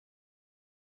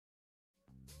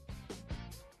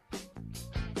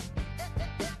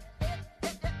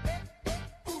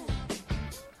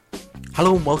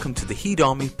Hello and welcome to the Heed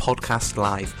Army Podcast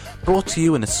Live, brought to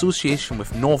you in association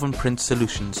with Northern Print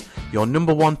Solutions, your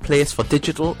number one place for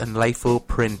digital and LIFO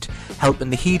print, helping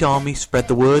the Heed Army spread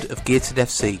the word of Gateshead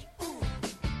FC.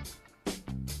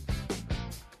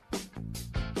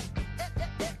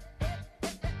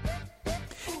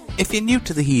 If you're new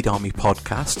to the Heed Army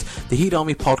Podcast, the Heed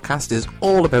Army Podcast is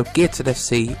all about Gateshead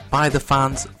FC, by the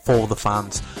fans, for the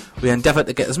fans. We endeavour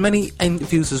to get as many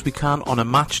interviews as we can on a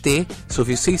match day, so if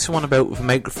you see someone about with a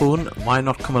microphone, why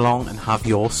not come along and have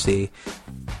your say?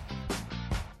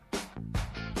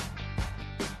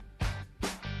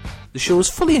 The show is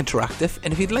fully interactive,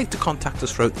 and if you'd like to contact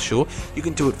us throughout the show, you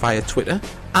can do it via Twitter,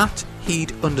 at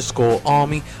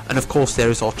Heed_Army, and of course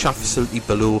there is our chat facility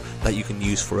below that you can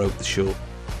use throughout the show.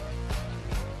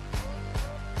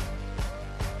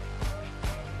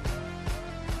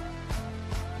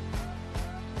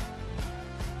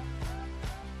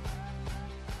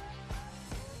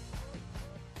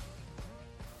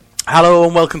 Hello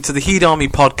and welcome to the Heed Army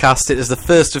Podcast. It is the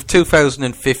 1st of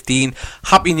 2015.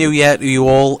 Happy New Year to you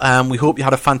all. We hope you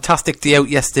had a fantastic day out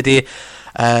yesterday,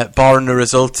 barring the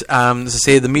result. As I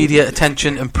say, the media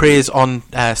attention and praise on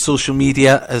social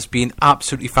media has been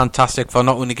absolutely fantastic for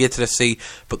not only Gateshead FC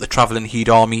but the travelling Heed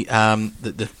Army.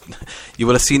 You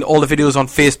will have seen all the videos on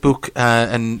Facebook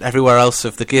and everywhere else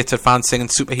of the Gateshead fans singing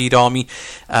Super Heed Army.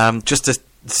 Just to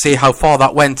say how far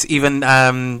that went, even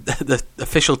the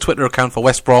official Twitter account for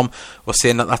West Brom was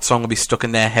saying that song will be stuck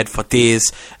in their head for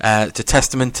days. It's a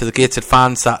testament to the Gateshead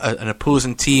fans that an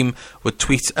opposing team would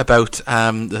tweet about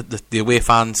the away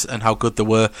fans and how good they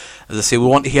were. As I say, we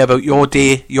want to hear about your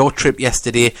day, your trip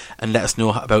yesterday, and let us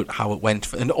know about how it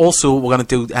went. And also we're going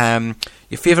to do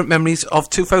your favourite memories of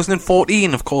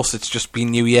 2014. Of course, it's just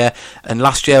been New Year, and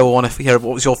last year we want to hear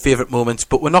what was your favourite moments,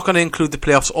 but we're not going to include the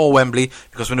playoffs or Wembley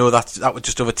because we know that would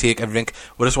just overtake everything.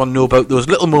 We just want to know about those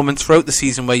little moments throughout the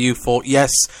season where you thought,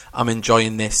 yes, I'm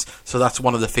enjoying this. So that's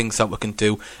one of the things that we can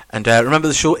do. And remember,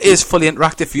 the show is fully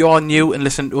interactive. If you are new and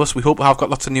listening to us, we hope we have got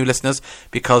lots of new listeners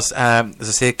because, as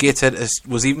I say, Gateshead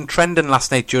was even trending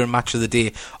last night during Match of the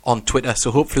Day on Twitter,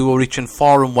 so hopefully we're reaching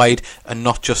far and wide and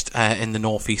not just in the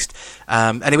northeast.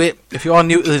 Anyway, if you are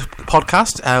new to the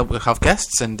podcast, we'll have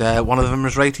guests, and one of them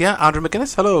is right here, Andrew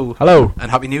McGuinness. Hello. Hello. And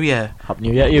Happy New Year. Happy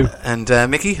New Year to you. And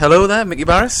Mickey, hello there, Mickey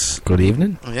Barris. Good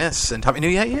evening. Yes, and Happy New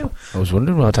Year to you. I was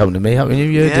wondering what happened to me. Happy New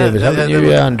Year, Yeah, David. yeah, Happy yeah, New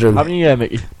Year, Andrew. Happy New Year,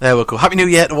 Mickey. There we go. Happy New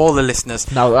Year to all the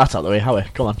listeners. Now that's out of the way, Howie,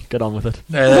 come on, get on with it.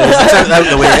 It's out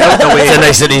the way, out the way. It's a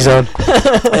nice that he's on.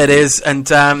 It is,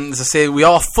 and as I say, we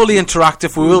are fully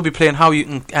interactive. We will be playing how you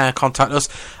can contact us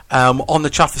on the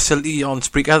chat facility on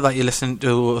Spreaker that you're listening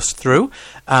to us through.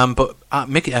 But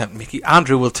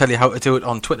Andrew will tell you how to do it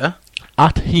on Twitter.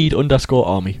 At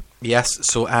Heed_Army. Yes,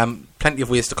 so plenty of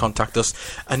ways to contact us.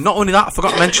 And not only that, I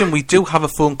forgot to mention, we do have a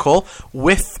phone call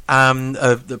with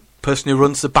the person who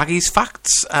runs the Baggies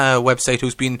Facts website,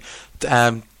 who's been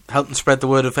helping spread the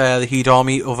word of the Heed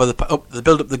Army over the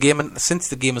build-up of the game and since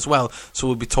the game as well. So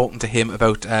we'll be talking to him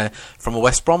about, from a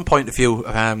West Brom point of view,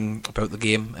 about the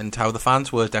game and how the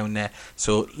fans were down there.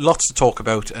 So lots to talk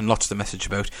about and lots to message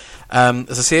about.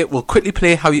 As I say, we'll quickly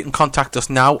play how you can contact us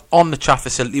now on the chat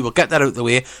facility. We'll get that out of the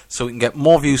way so we can get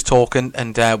more views talking,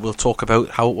 and we'll talk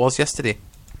about how it was yesterday.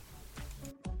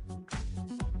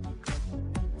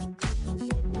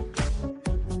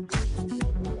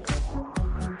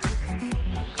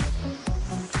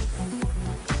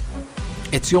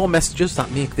 It's your messages that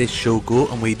make this show go,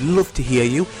 and we'd love to hear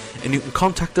you. And you can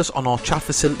contact us on our chat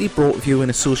facility, brought to you in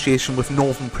association with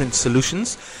Northern Print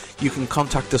Solutions. You can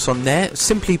contact us on there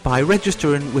simply by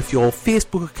registering with your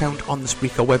Facebook account on the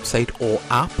Spreaker website or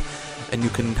app. And you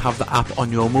can have the app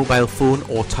on your mobile phone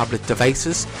or tablet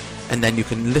devices. And then you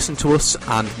can listen to us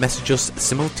and message us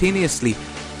simultaneously.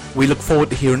 We look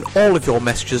forward to hearing all of your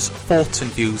messages, thoughts and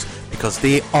views, because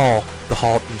they are the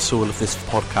heart and soul of this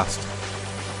podcast.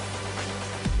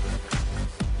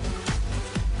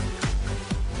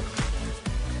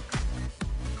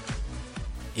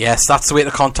 Yes, that's the way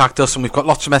to contact us, and we've got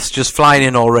lots of messages flying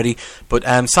in already. But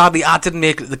sadly, I didn't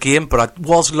make it to the game, but I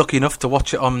was lucky enough to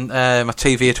watch it on my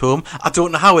TV at home. I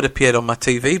don't know how it appeared on my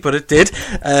TV, but it did.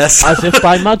 As if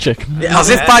by magic.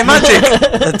 As if by magic.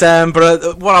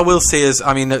 But what I will say is,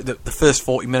 I mean, the first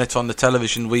 40 minutes on the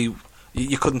television,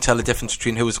 You couldn't tell the difference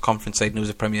between who was a conference side and who was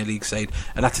a Premier League side,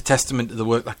 and that's a testament to the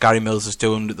work that Gary Mills is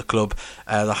doing at the club.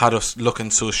 That had us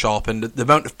looking so sharp, and the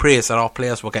amount of praise that our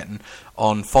players were getting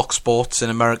on Fox Sports in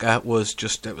America was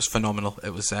phenomenal.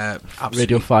 It was absolutely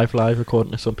Radio 5 Live,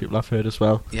 according to some people I've heard as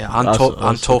well. Yeah,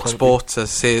 and Talk Sports,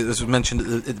 as was mentioned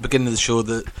at the beginning of the show,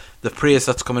 the praise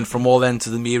that's coming from all ends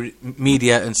of the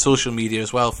media and social media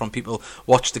as well, from people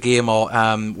watched the game or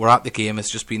were at the game, has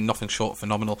just been nothing short of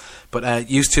phenomenal. But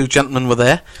you two gentlemen were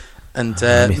there, and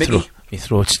Mickey, my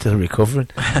throat's still recovering.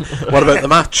 What about the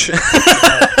match?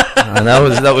 And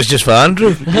that was just for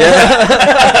Andrew.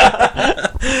 Yeah.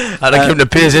 Had to give him the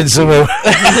pays in somehow.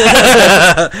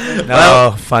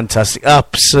 Fantastic,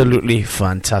 absolutely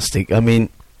fantastic. I mean,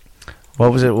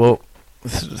 what was it? Well,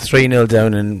 3-0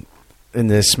 down in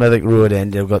the Smethwick Road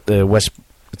end. You've got the West,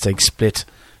 it's like split,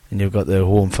 and you've got the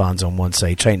home fans on one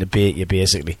side trying to bait you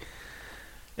basically,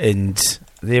 and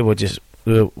they were like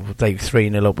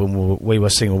 3-0 up, and we were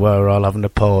singing we were all having a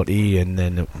party, and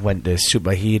then it went to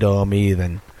Superheat Army.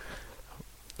 Then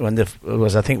when I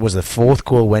think it was the fourth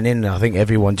goal went in, I think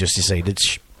everyone just decided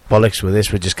bollocks with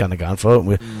this, we're just kind of going for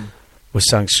it. We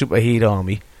sang Superheat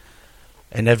Army,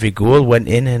 and every goal went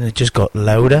in, and it just got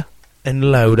louder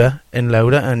and louder and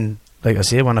louder. And like I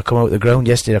say, when I come out the ground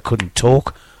yesterday, I couldn't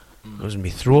talk. It was in my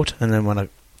throat, and then when I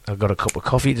got a cup of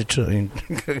coffee to try and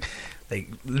like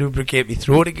lubricate my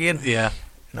throat again. Yeah.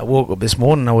 And I woke up this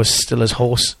morning, I was still as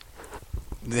hoarse.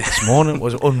 This morning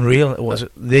was unreal. It was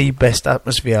the best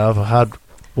atmosphere I've ever had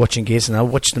watching Gates, and I've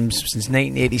watched them since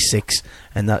 1986,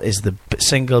 and that is the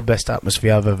single best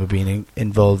atmosphere I've ever been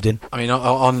involved in. I mean,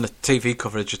 on the TV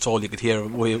coverage, it's all you could hear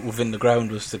within the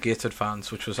ground was the Gateshead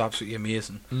fans, which was absolutely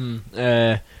amazing.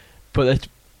 But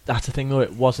that's the thing, though.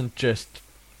 It wasn't just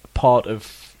part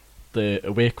of the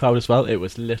away crowd as well. It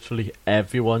was literally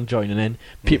everyone joining in.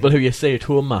 People who you see at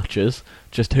home matches,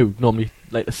 just who normally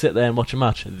like to sit there and watch a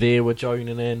match, they were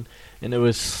joining in, and it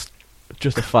was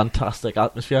just a fantastic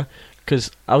atmosphere.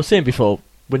 Because I was saying before,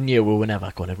 we knew we were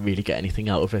never going to really get anything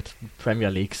out of it,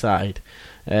 Premier League side.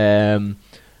 So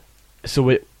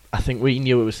I think we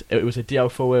knew it was a deal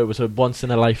for her. It was a once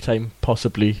in a lifetime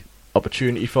possibly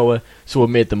opportunity for her, so we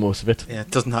made the most of it. Yeah,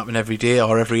 it doesn't happen every day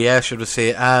or every year, should we say.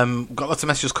 We've got lots of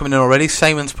messages coming in already.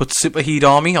 Simon's put Superheat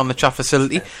Army on the chat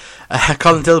facility.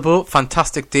 Colin Dilbo,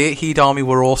 fantastic day. Heat Army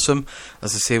were awesome.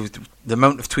 As I say, the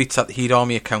amount of tweets that the Heat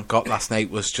Army account got last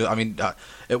night was just, I mean,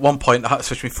 at one point I had to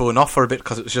switch my phone off for a bit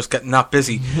because it was just getting that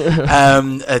busy.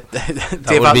 That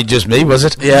would be just me, was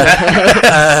it?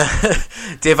 Yeah.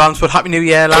 Dave Adams put, Happy New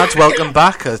Year, lads, welcome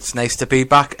back. It's nice to be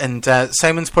back. And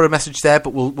Simon's put a message there, but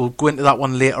we'll go into that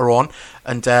one later on.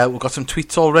 And we've got some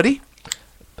tweets already.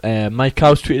 Mike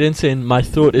Cow's tweeted in saying, my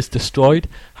throat is destroyed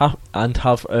and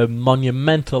have a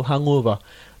monumental hangover.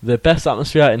 The best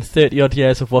atmosphere in 30 odd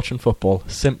years of watching football.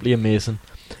 Simply amazing.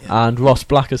 Yeah. And Ross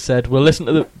Black has said, we'll listen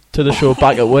to the show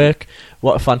back at work.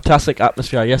 What a fantastic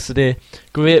atmosphere yesterday.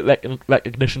 Great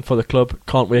recognition for the club.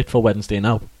 Can't wait for Wednesday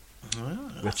now.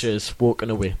 Which is walking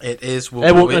away. It is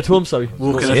walking at home, sorry.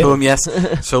 Walking at home, yes.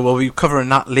 So we'll be covering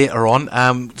that later on.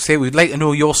 We'd like to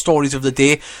know your stories of the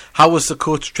day. How was the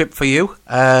coach trip for you?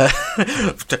 As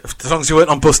long as you weren't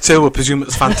on bus 2, we presume it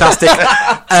was fantastic.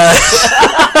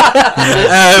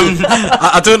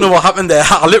 I don't know what happened there.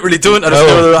 I literally don't. I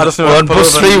just know on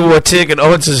bus 3 we were taking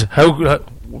answers.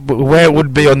 Where it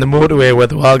would be on the motorway where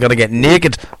they were all going to get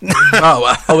naked. We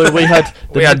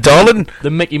had Darling, the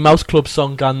Mickey Mouse Club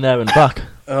song gone there and back.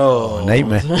 Oh,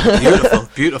 nightmare!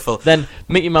 Beautiful. Then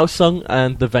Mickey Mouse song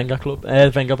and the Venga Club,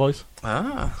 Venga Boys.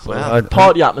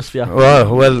 Party atmosphere.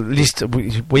 Well, at least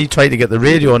we tried to get the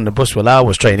radio on the bus. Well, I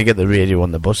was trying to get the radio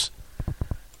on the bus.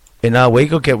 In our we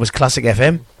could get was Classic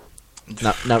FM.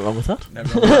 Not wrong with that.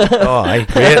 Aye,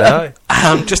 great. Aye.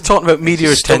 Just talking about media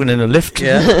attention in a lift.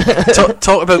 Yeah.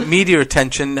 Talk about media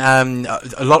attention. A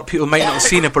lot of people might not have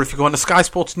seen it, but if you go on the Sky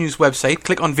Sports News website,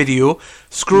 click on video,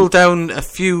 scroll down a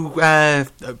few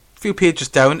pages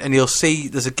down, and you'll see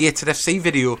there's a Gateshead FC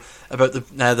video about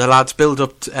the lads'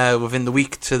 build-up within the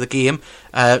week to the game.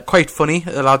 Quite funny.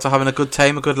 The lads are having a good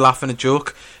time, a good laugh and a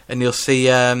joke. And you'll see,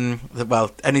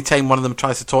 any time one of them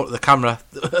tries to talk to the camera,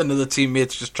 another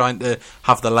teammate's just trying to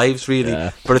have their lives, really.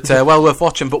 Yeah. But it's well worth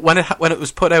watching. But when it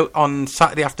was put out on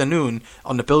Saturday afternoon,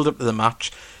 on the build-up to the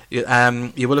match, you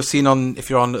will have seen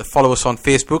follow us on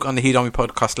Facebook on the Heat Army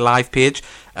Podcast live page.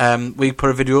 We put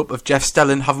a video up of Jeff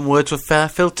Stelling having words with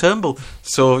Phil Turnbull.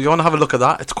 So if you want to have a look at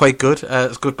that, it's quite good.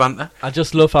 It's good banter. I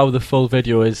just love how the full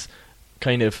video is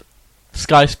kind of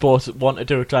Sky Sports want to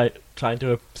do try and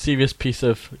do a serious piece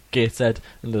of Gateshead,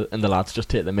 and the lads just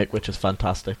take the mick, which is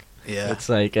fantastic. Yeah. It's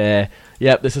like,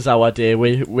 yep, this is our day.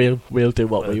 We'll do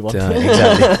what we want.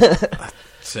 Exactly.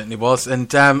 Certainly was.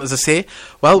 And as I say,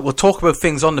 well, we'll talk about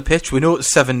things on the pitch. We know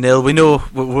it's 7-0. We know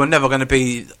we're never going to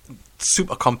be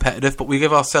super competitive, but we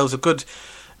give ourselves a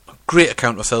great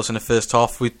account of ourselves in the first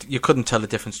half. You couldn't tell the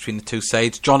difference between the two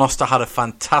sides. John Oster had a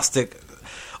fantastic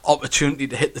opportunity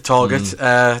to hit the target.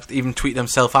 Even tweeted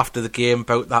himself after the game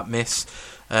about that miss.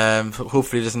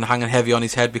 Hopefully it isn't hanging heavy on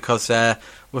his head, because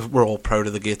we're all proud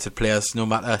of the Gated players, no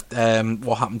matter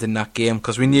what happened in that game,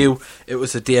 because we knew it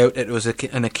was a day out, it was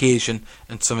an occasion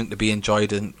and something to be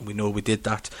enjoyed, and we know we did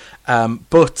that.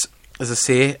 But as I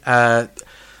say,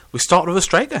 we started with a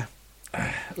striker,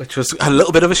 which was a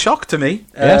little bit of a shock to me.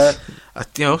 Yes.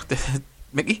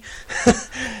 Mickey?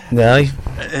 No.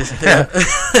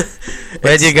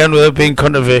 Where do you go without being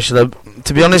controversial?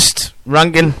 To be honest,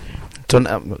 Rankin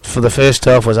done for the first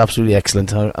half was absolutely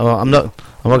excellent. I'm not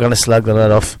going to slag the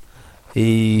lad off.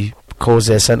 He caused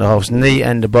their centre half's knee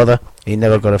end of bother. He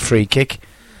never got a free kick.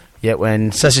 Yet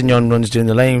when Sessegnon runs down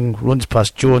the line, runs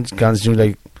past Jones, Gans doing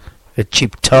like a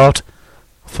cheap tart,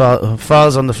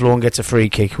 falls on the floor and gets a free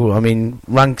kick. I mean,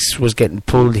 Ranks was getting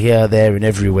pulled here, there, and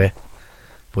everywhere,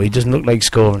 but he doesn't look like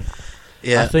scoring.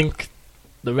 Yeah, I think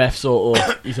the ref sort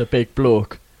of he's a big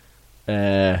bloke.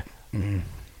 Now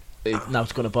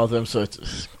it's going to bother him, so it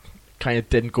kind of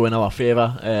didn't go in our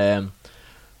favour.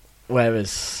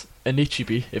 Whereas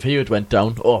Anichibi, if he had went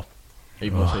down, he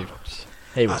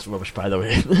was rubbish, by the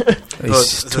way. He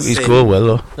took his goal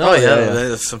well, though.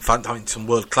 There's some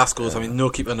world class goals. I mean, no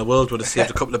keeper in the world would have saved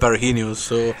a couple of Berahinios.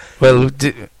 So, well,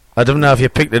 I don't know if you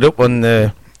picked it up on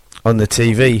the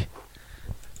TV,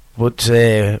 but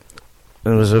it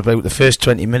was about the first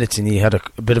 20 minutes, and he had a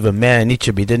bit of a mare in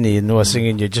Anichibi, didn't he? And I was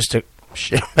thinking, you just took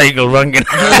Michael Rankin.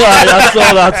 I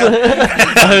saw that.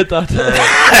 I heard that.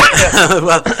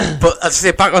 Well, but as I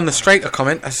say, back on the striker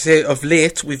comment, as I say, of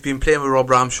late we've been playing with Rob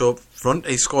Ramshaw up front.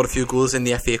 He scored a few goals in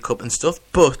the FA Cup and stuff,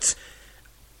 but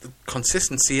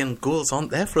consistency and goals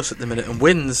aren't there for us at the minute, and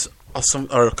wins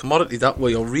are a commodity that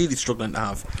way you're really struggling to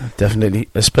have. Definitely,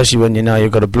 especially when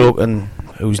you've got a bloke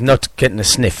who's not getting a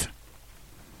sniff.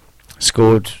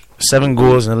 Scored 7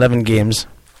 goals in 11 games.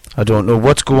 I don't know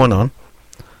what's going on.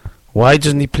 Why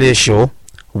doesn't he play Shaw?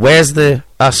 Where's the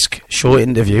Ask Shaw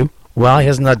interview? Why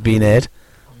hasn't that been aired?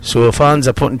 So fans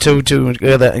are putting 2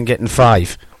 together and getting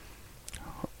 5.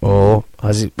 Or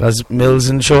has Mills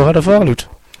and Shaw had a fallout?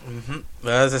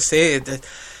 Well, as I say,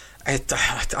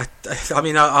 I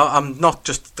mean, I'm not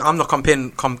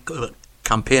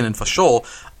campaigning for Shaw.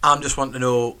 I'm just wanting to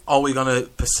know: are we going to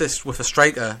persist with a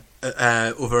striker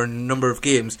over a number of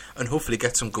games and hopefully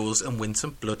get some goals and win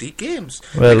some bloody games?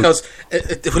 Well, because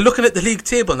if we're looking at the league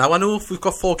table now, I know if we've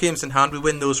got 4 games in hand, we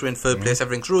win those, we're in third place,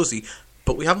 everything's rosy,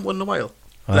 but we haven't won in a while.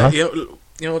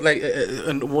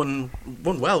 And won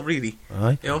well, really.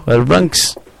 Well,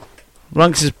 Ranks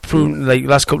has proven, like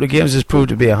last couple of games, has proved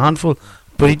to be a handful,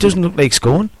 but he doesn't look like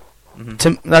scoring.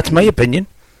 That's my opinion.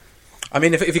 I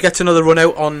mean, if he gets another run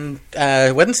out on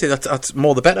Wednesday, that's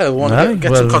more the better. We want to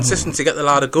get some consistency, get the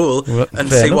lad a goal, and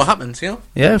see what happens.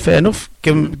 Yeah, fair enough.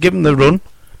 Give him the run.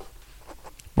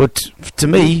 But to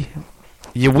me,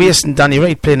 you're wasting Danny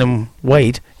Wright playing him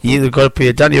wide. You either got to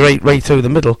play Danny Wright right through the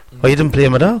middle, or you didn't play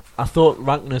him at all. I thought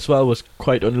Rankin as well was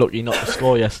quite unlucky not to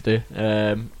score yesterday.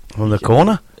 On the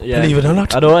corner, believe it or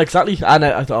not. I know, exactly. And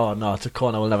I thought, no, it's a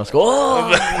corner, we'll never score.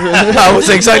 I was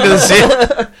exactly the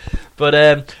same. But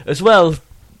as well,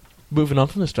 moving on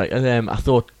from the strike, I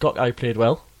thought Gokai played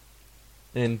well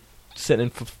in sitting in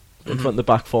front of the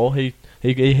back 4. He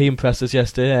impressed us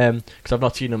yesterday, because I've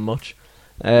not seen him much.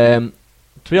 To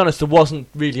be honest, there wasn't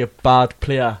really a bad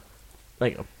player,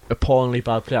 like appallingly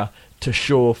bad player, to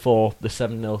show for the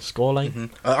 7-0 scoreline.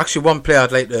 Actually, one player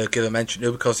I'd like to give a mention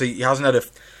to, because he hasn't had a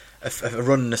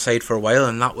run in the side for a while,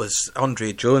 and that was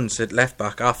Andre Jones at left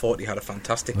back. I thought he had a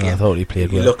fantastic game. I thought he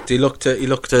played well. He looked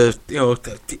a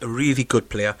really good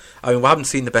player. I mean, we haven't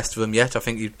seen the best of him yet. I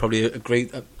think he'd probably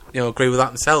agree with that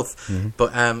himself.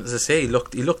 But as I say, he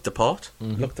looked the part.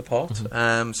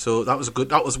 So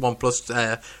that was 1 plus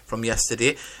from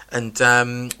yesterday.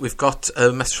 And we've got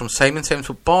a message from Simon saying,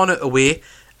 for Barnet away,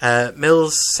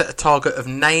 Mills set a target of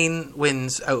 9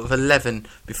 wins out of 11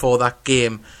 before that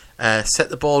game. Set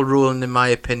the ball rolling, in my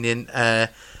opinion, and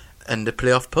the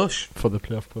playoff push. For the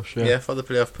playoff push, yeah. Yeah, for the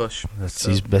playoff push. That's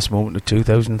his best moment of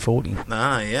 2014.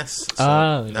 Yes.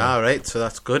 Right, so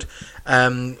that's good.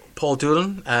 Paul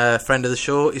Doolan, friend of the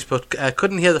show, he's put,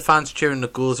 couldn't hear the fans cheering the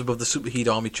goals above the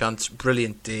Superheat Army chants.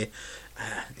 Brilliant day.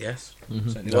 Yes,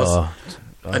 certainly was.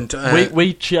 And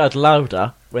we cheered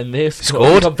louder when they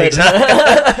scored. From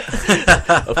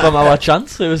our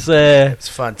chants. It was it's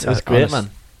fantastic. It was great, man.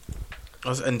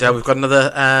 And we've got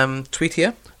another tweet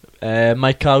here.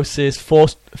 Mike Cow says,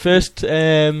 first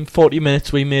 40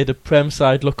 minutes we made a Prem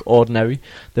side look ordinary.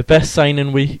 The best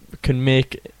signing we can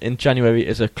make in January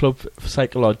is a club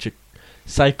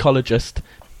psychologist.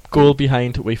 Goal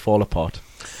behind, we fall apart.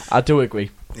 I do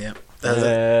agree. Yeah.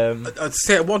 I'd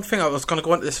say one thing, I was going to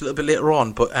go into this a little bit later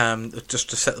on, but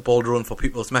just to set the ball rolling for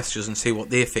people's messages and see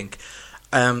what they think.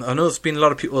 I know there's been a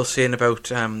lot of people saying about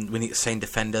we need to sign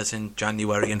defenders in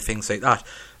January and things like that,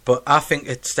 but I think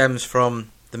it stems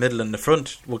from the middle and the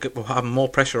front. We'll have more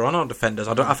pressure on our defenders.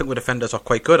 I think our defenders are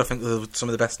quite good. I think they're some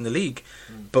of the best in the league,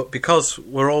 but because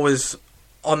we're always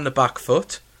on the back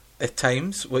foot at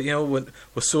times,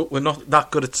 we're not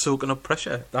that good at soaking up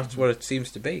pressure. That's what it seems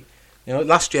to be.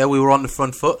 Last year we were on the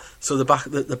front foot, so the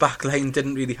back line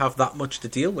didn't really have that much to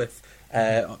deal with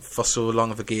for so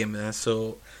long of a game.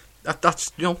 So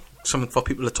that's something for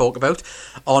people to talk about.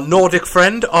 Our Nordic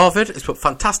friend Arvid has put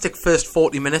fantastic first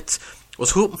 40 minutes.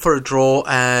 Was hoping for a draw.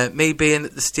 Me being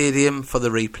at the stadium for the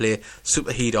replay.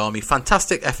 Super Heat Army.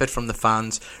 Fantastic effort from the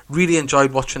fans. Really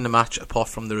enjoyed watching the match. Apart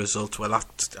from the result, well, I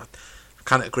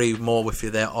can't agree more with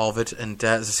you there, Arvid. And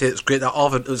as I say, it's great that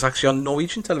Arvid was actually on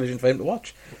Norwegian television for him to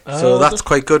watch. So that's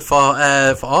quite good for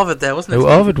Arvid there, wasn't it? Who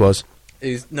Arvid was?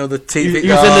 The TV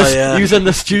guy. He was in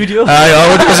the studio.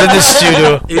 Arvid was in the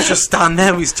studio. He was just standing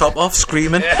there with his top off,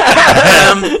 screaming.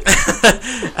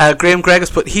 Graham Gregg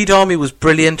has put, Heat Army was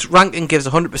brilliant. Rankin gives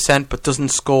 100% but doesn't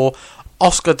score.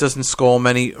 Oscar doesn't score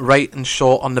many. Wright and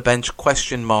Shaw on the bench, ?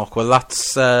 Well,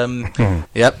 that's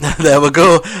yep, there we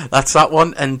go. That's that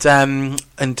one. And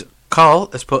Carl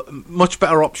has put much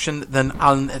better option than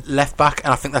Allen at left back,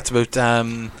 and I think that's about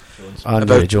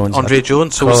Andre Jones.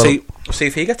 So we'll see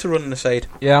if he gets a run on the side.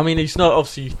 Yeah, I mean he's not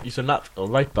obviously he's a natural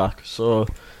right back, so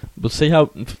we'll see how.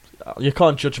 You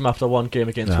can't judge him after one game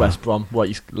against West Brom what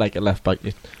he's like at left back.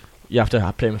 You have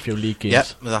to play him a few league games. Yeah,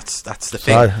 that's the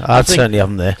thing. I'd certainly have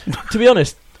him there. To be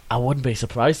honest, I wouldn't be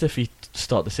surprised if he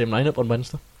start the same lineup on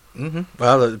Wednesday.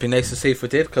 Well, it'd be nice to see if we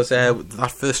did, because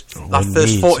that first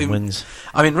 40 wins.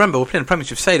 I mean, remember we're playing a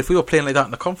Premiership side. If we were playing like that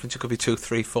in the conference, it could be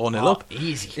 2-3, 4-0 up.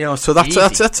 Easy. So that's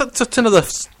another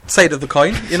side of the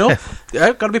coin. Yeah,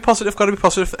 got to be positive.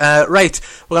 Right,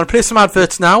 we're going to play some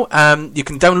adverts now. You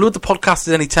can download the podcast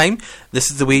at any time. This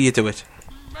is the way you do it.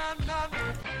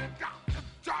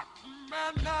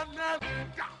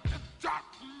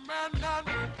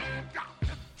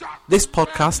 This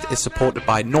podcast is supported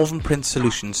by Northern Prince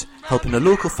Solutions, helping a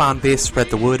local fan base spread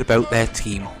the word about their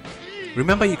team.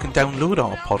 Remember, you can download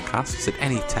our podcasts at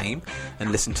any time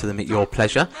and listen to them at your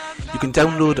pleasure. You can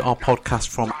download our podcast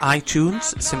from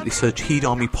iTunes. Simply search Heat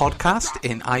Army Podcast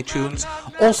in iTunes.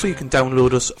 Also, you can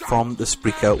download us from the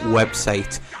Spreaker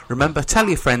website. Remember, tell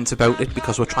your friends about it,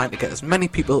 because we're trying to get as many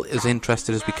people as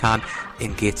interested as we can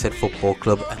in Gateshead Football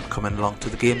Club and coming along to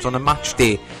the games on a match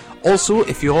day. Also,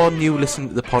 if you're new listening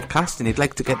to the podcast and you'd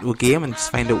like to get to a game and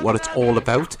just find out what it's all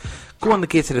about, go on the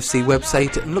Gateshead FC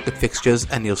website and look at fixtures,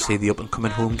 and you'll see the up and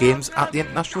coming home games at the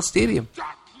International Stadium.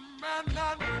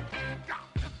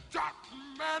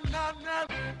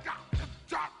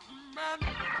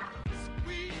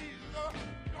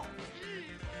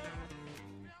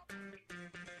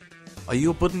 Are you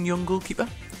a budding young goalkeeper?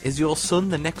 Is your son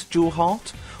the next Joe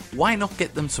Hart? Why not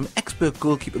get them some expert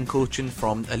goalkeeping coaching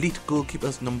from Elite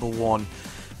Goalkeepers #1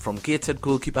 from Gateshead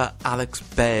goalkeeper Alex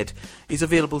Baird. He's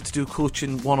available to do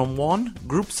coaching one-on-one,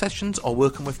 group sessions, or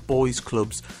working with boys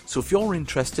clubs. So if you're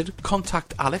interested,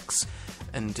 contact Alex,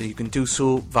 and you can do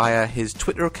so via his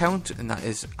Twitter account, and that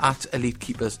is at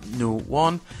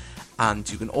EliteKeepers01. And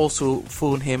you can also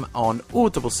phone him on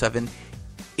 077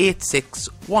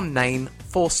 8619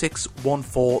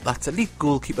 4614. That's Elite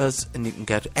Goalkeepers, and you can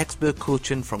get expert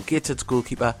coaching from Gateshead's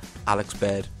goalkeeper Alex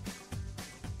Baird.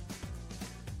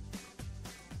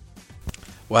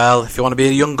 Well, if you want to be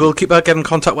a young goalkeeper, get in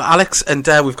contact with Alex. And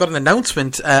we've got an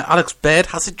announcement. Alex Baird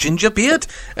has a ginger beard,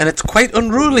 and it's quite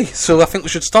unruly. So I think we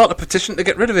should start a petition to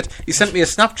get rid of it. He sent me a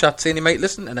Snapchat saying he might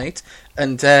listen tonight,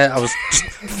 and I was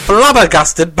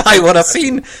flabbergasted by what I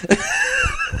seen.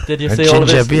 Did you see all of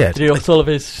his? Did you see all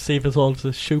of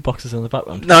his shoe boxes in the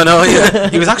background? No.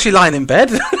 He was actually lying in bed.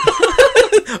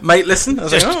 Might listen. I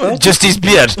was like, oh, well. Just his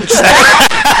beard.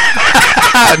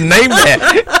 Name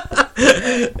it.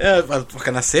 Yeah, well, what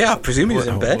can I say? I presume he was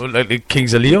in bed. Like the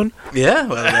Kings of Leon. Yeah,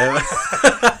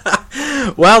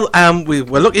 well,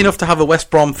 we're lucky enough to have a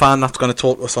West Brom fan that's going to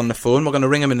talk to us on the phone. We're going to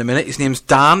ring him in a minute. His name's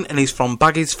Dan, and he's from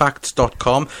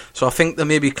baggiesfacts.com. So I think they're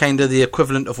maybe kind of the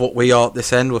equivalent of what we are at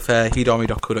this end with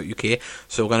heatarmy.co.uk.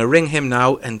 So we're going to ring him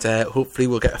now, and hopefully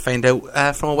we'll get to find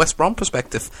out from a West Brom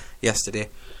perspective yesterday.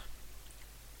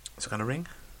 Is it going to ring?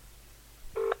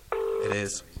 It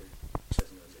is.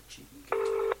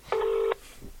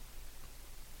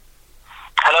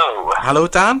 Hello,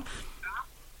 Dan.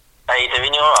 How you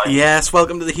doing? You alright? Yes,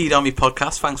 welcome to the Heat Army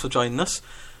podcast. Thanks for joining us.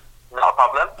 Not a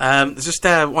problem. Just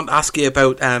want to ask you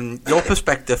about your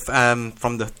perspective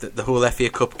from the whole FA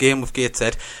Cup game with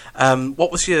Gateshead.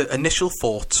 What was your initial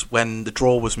thoughts when the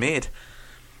draw was made?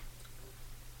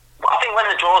 I think when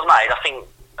the draw was made, I think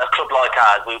a club like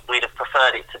ours, we'd have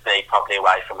preferred it to be probably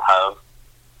away from home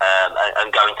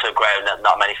and going to a ground that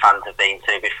not many fans have been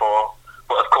to before.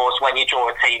 But of course, when you draw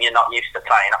a team you're not used to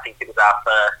playing, I think it was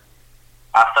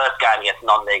our first game against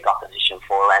non-league opposition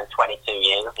for around 22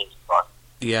 years, I think it was.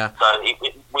 Yeah. So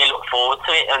we look forward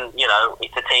to it, and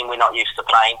it's a team we're not used to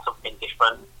playing, something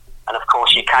different. And of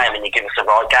course, you came and you give us a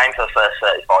right game for the first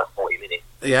 35-40 minutes.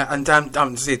 Yeah, and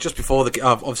just before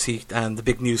the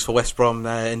big news for West Brom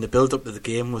in the build-up to the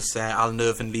game was Alan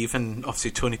Irvine leaving,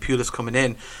 obviously Tony Pulis coming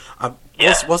in.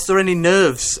 Was there any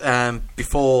nerves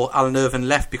before Alan Irvine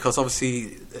left? Because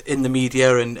obviously in the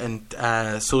media and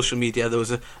social media there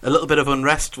was a little bit of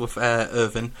unrest with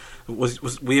Irvine.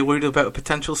 Were you worried about a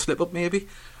potential slip-up maybe?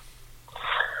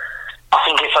 I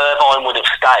think if Irvine would have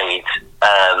stayed,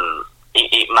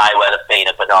 it may well have been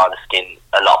a banana skin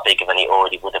a lot bigger than it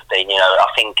already would have been. I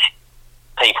think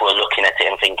people are looking at it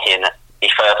and thinking,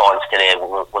 if Irvine's still here,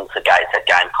 once the Gateshead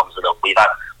game comes along, we've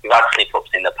had slip-ups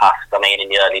in the past. I mean, in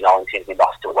the early 90s, we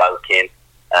lost to Woking,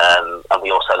 and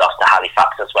we also lost to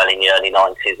Halifax as well in the early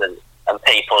 90s, and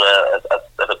people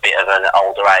of a bit of an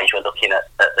older age were looking at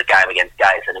the game against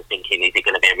Gateshead and thinking, is it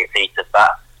going to be a repeat of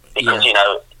that? Because,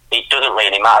 it doesn't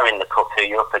really matter in the Cup who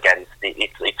you're up against.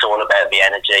 It's all about the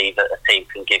energy that a team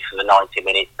can give for the 90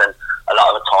 minutes, and a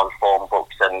lot of the time form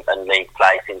books and league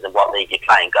placings and what league you're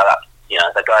playing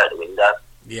they go out the window.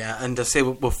 Yeah, and I say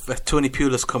with Tony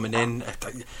Pulis coming in,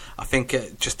 I think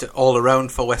just all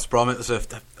around for West Brom, it was a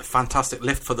fantastic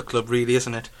lift for the club, really,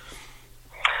 isn't it?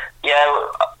 Yeah,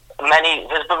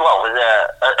 there's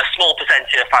a small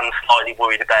percentage of fans slightly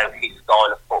worried about his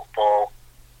style of football.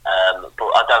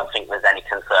 But I don't think there's any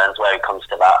concerns where it comes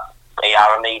to that.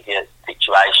 Our immediate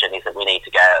situation is that we need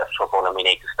to get out of trouble and we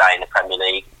need to stay in the Premier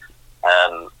League.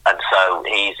 And so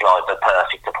he's like the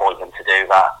perfect appointment to do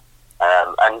that.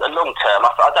 And long term,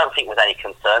 I don't think there's any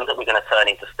concerns that we're going to turn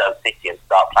into Stoke City and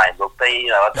start playing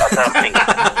rugby. I don't think.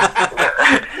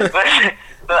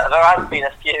 but there has been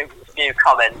a few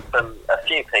comments from a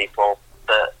few people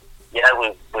that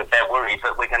we're very worried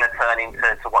that we're going to turn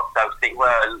into what Stoke City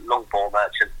were, long ball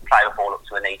merchants, play the ball up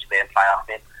to an EGB and play off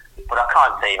it. But I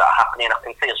can't see that happening. I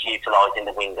can see us utilising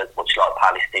the wingers much like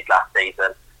Palace did last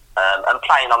season, and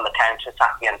playing on the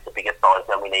counter-attack against the bigger sides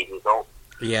when we need results.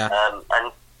 Yeah.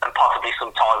 And possibly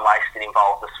some time wasted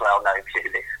involved as well, no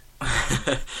Pulis.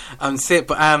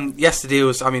 Yesterday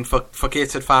was, for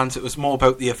Gateshead fans, it was more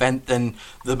about the event than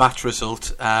the match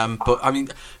result.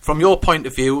 But from your point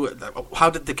of view,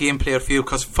 how did the game play for you?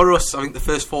 Because for us, I think the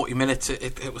first 40 minutes,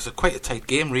 it was quite a tight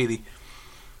game, really.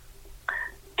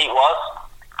 It was,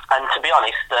 and to be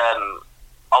honest,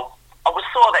 I was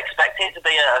sort of expecting it to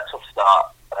be a tough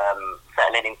start,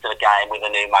 settling into the game with a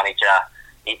new manager.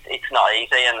 It's not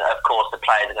easy, and of course the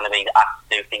players are going to be asked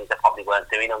to do things they probably weren't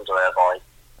doing under Irvine.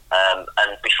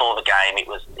 And before the game,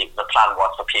 the plan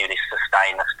was for Pulis to stay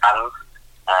in the stands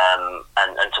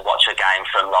and to watch a game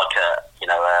from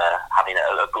having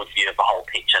a good view of the whole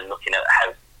pitch and looking at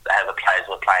how the players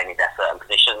were playing in their certain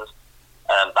positions.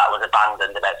 That was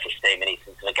abandoned about 15 minutes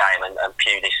into the game, and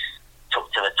Pulis took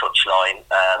to the touchline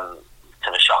to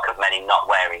the shock of many not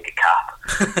wearing a cap.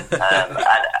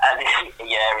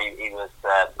 He was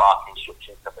barking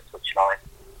instructions to the touchline.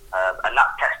 And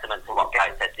that's testament to what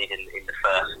Gateshead did in the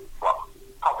first,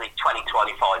 probably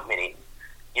 20-25 minutes.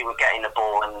 You were getting the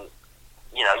ball and,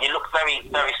 you looked very,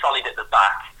 very solid at the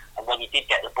back. And when you did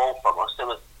get the ball from us, there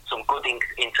was some good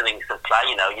interlinks of play.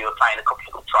 You were playing a couple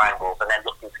of good triangles and then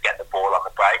looking to get the ball on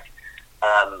the break,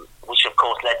 which of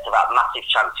course led to that massive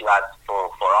chance you had for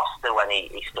Oster when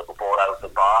he stuck the ball over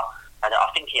the bar. And I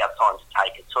think he had time to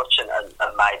take a touch and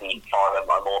maybe fire a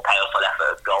more powerful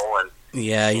effort of goal. And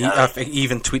I think he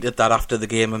even tweeted that after the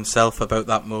game himself about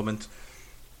that moment.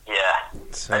 Yeah.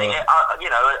 So, and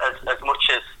as much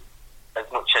as it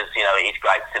is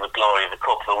great to see the glory of the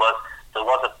cup, there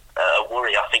was a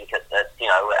worry, I think, as we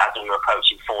were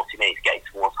approaching 40 minutes, getting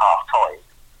towards half time.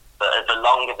 But the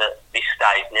longer that this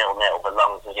stays 0-0, the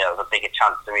longer the bigger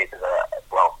chance there is of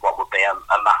what would be a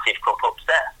massive cup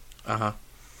upset.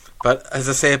 But as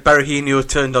I say, Berahino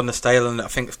turned on the style, and I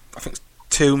think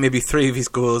 2, maybe 3 of his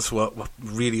goals were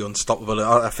really unstoppable.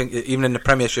 I think even in the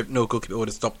Premiership, no goalkeeper would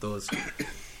have stopped those. No,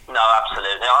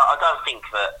 absolutely. I don't think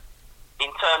that in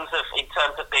terms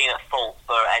of being at fault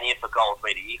for any of the goals,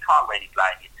 really, you can't really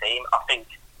blame your team. I think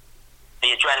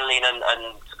the adrenaline and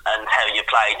how you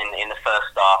played in the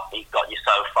first half, it got you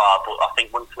so far. But I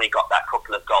think once we got that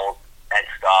couple of goals head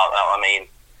start, I mean,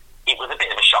 it was a bit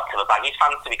of a shock to the Baggies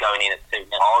fans to be going in at 2-0.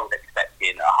 I was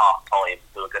expecting at half time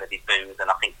there were going to be boos, and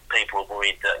I think people were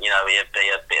worried that, you know, it'd be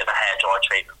a bit of a hair dry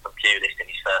treatment from Pulis in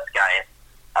his first game.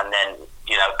 And then,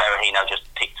 you know, Berahino just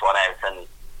picked one out, and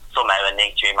somehow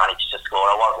Anichu managed to score.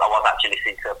 I was actually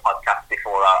listening to a podcast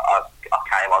before I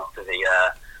came onto the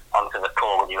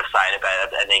call when you were saying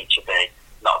about Anichu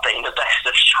not being the best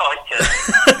of strikers,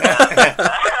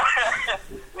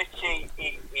 which he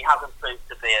hasn't proved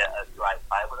to be a great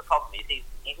player. But the problem is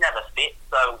he's never fit,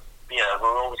 so, you know,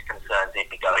 we're always concerned he'd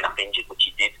be going up injured, which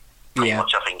he did pretty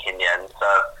much, I think, in the end.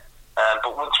 So,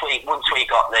 but once we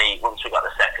got the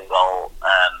second goal,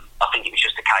 I think it was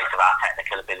just a case of our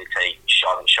technical ability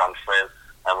shone through,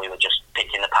 and we were just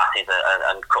picking the passes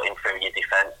and cutting through your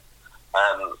defence.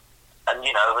 And, you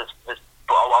know, but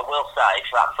I will say,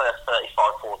 for that first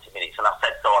 35-40 minutes, and I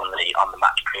said so on the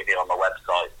match preview on the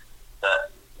website,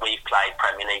 that we've played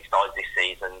Premier League sides this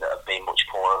season that have been much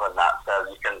poorer than that. So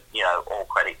you can, you know, all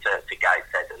credit to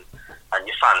Gateshead, and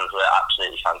your fans were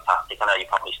absolutely fantastic. I know you're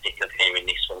probably sick of hearing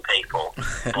this from people,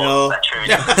 but No. they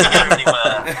truly were.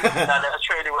 No, they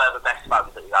truly were the best fans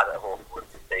that we've had at Hawthorne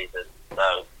this season.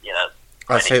 So, you know,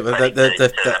 I say, well, credit to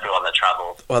everyone that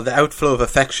travelled. Well, the outflow of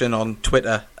affection on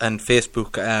Twitter and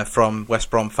Facebook from West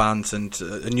Brom fans and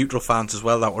neutral fans as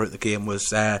well that were at the game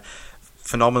was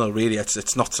phenomenal. Really,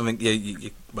 it's not something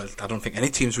well, I don't think any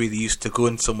team's really used to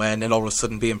going somewhere and then all of a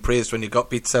sudden being praised when you got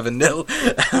beat 7-0.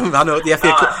 I know the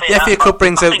FA Cup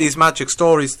brings out these magic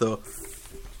stories, though.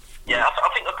 Yeah, I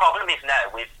think the problem is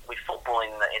now with football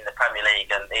in the Premier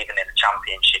League and even in the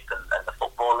Championship and the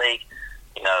Football League.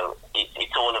 You know,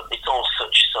 it's all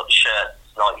such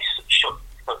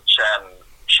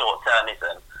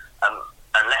short-termism.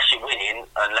 Unless you're winning,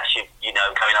 unless you're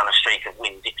going on a streak of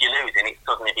wins, if you're losing, it's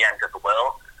suddenly the end of the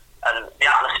world. And the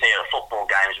atmosphere of football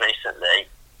games recently,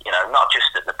 you know, not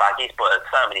just at the Baggies, but at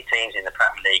so many teams in the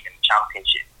Premier League and the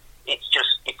Championship, it's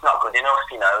not good enough.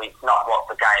 You know, it's not what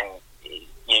the game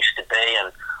used to be,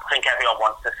 and I think everyone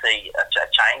wants to see a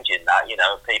change in that. You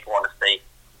know, people want to see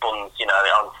buns, you know,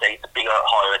 on seats, bigger,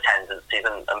 higher attendances,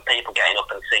 and people getting up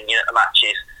and singing at the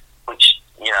matches, which,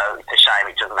 you know, it's a shame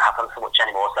it doesn't happen so much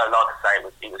anymore. So, like I say,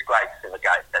 it was great to see the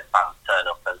Gateshead fans turn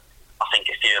up, and I think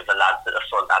a few of the lads at the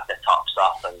front had their tops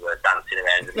off and were dancing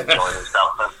around and enjoying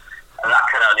themselves, and that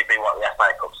can only be what the FA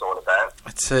Cup's all about.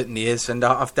 It certainly is, and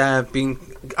I've been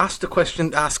asked a question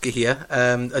to ask you here,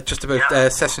 just about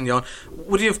Sessegnon.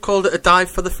 Would you have called it a dive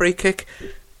for the free kick?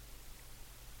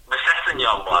 The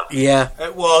Sessegnon one? Yeah.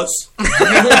 It was.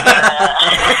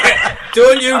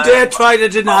 Don't you dare try to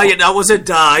deny it. That was a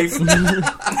dive.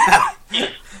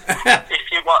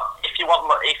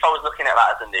 If I was looking at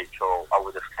that as a neutral, I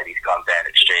would have said he's gone down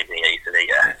extremely easily.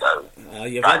 Yeah. So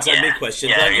you've answered my question,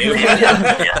 haven't you?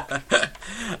 Yeah.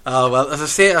 Oh, well, as I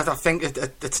say, I think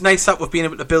it's nice that we've been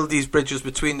able to build these bridges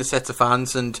between the sets of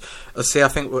fans, and as I say, I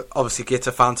think obviously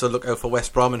Gator fans will look out for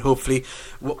West Brom, and hopefully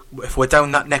if we're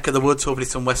down that neck of the woods, hopefully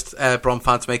some West Brom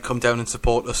fans may come down and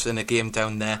support us in a game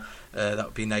down there. That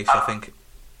would be nice, I think.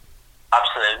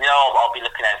 Absolutely. You know, I'll be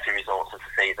looking out for results as the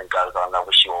season goes on. I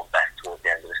wish you all the best towards the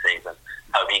end of the season.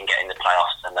 Hope you can get in the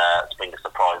playoffs and bring a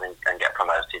surprise and get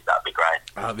promoted. That'd be great.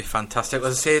 That'd be fantastic.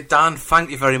 As I say, Dan, thank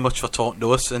you very much for talking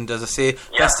to us, and as I say,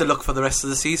 best of luck for the rest of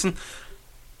the season.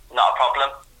 Not a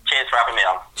problem. Cheers for having me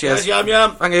on. Cheers. Yum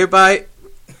yum. Thank you. Bye.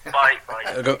 Bye.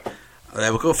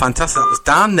 There we go, fantastic. That was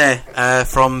Dan there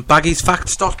from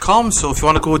baggiesfacts.com. So if you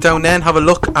want to go down there and have a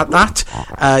look at that,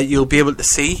 you'll be able to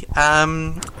see,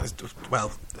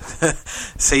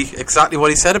 see exactly what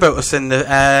he said about us in the,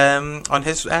 on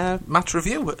his match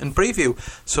review and preview.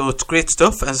 So it's great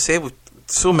stuff. As I say, with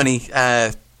so many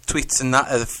tweets and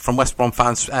that from West Brom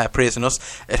fans praising us,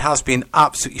 it has been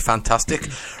absolutely fantastic.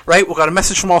 Right, we've got a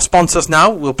message from our sponsors now.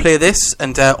 We'll play this,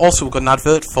 and also we've got an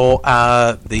advert for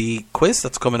the quiz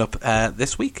that's coming up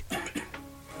this week.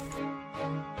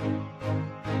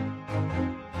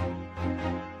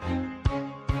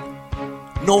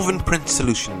 Northern Print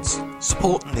Solutions,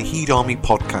 supporting the Heed Army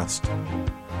podcast.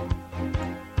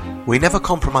 We never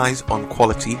compromise on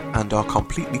quality and are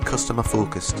completely customer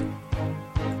focused.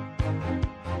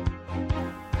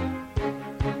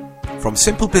 From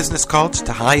simple business cards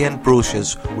to high-end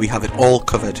brochures, we have it all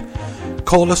covered.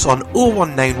 Call us on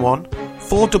 0191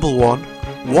 411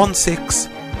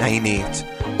 1698,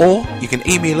 or you can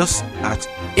email us at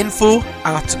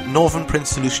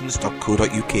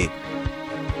info@northernprintsolutions.co.uk.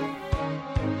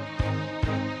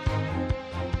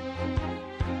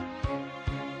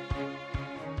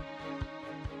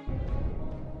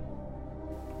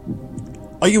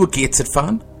 Are you a Gateshead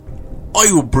fan? Are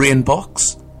you a brain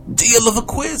box? Do you love a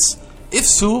quiz? If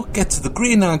so, get to the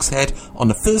Grey Nag's Head on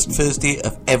the first Thursday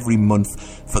of every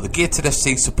month for the Gateshead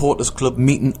FC Supporters Club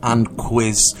meeting and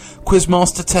quiz.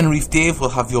 Quizmaster Tenerife Dave will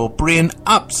have your brain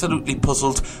absolutely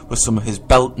puzzled with some of his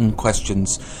belting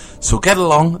questions. So get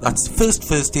along, that's the first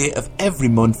Thursday of every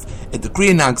month at the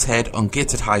Grey Nag's Head on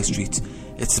Gateshead High Street.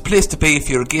 It's the place to be if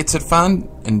you're a Gateshead fan,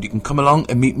 and you can come along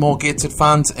and meet more Gateshead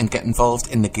fans and get involved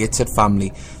in the Gateshead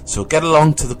family. So get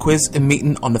along to the quiz and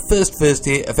meeting on the first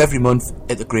Thursday of every month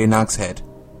at the Grey Nag's Head.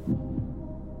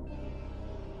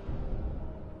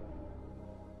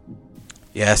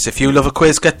 Yes, if you love a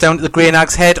quiz, get down to the Grey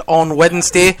Nag's Head on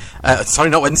Wednesday.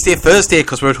 Thursday,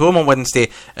 because we're at home on Wednesday,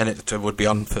 and it would be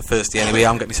on for Thursday anyway.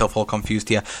 I'm getting myself all confused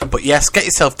here. But yes, get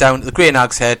yourself down to the Grey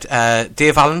Nag's Head.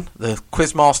 Dave Allen, the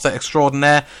quizmaster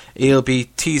extraordinaire, he'll be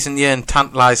teasing you and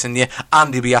tantalising you,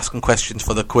 and he'll be asking questions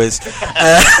for the quiz.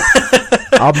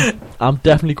 I'm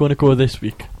definitely going to go this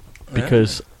week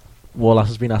because Wallace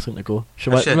has been asking to go.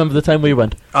 Remember the time we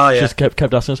went? Oh yeah. She just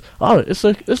kept asking us, is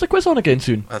the quiz on again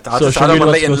soon? I don't want to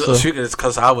let you into the secret. It's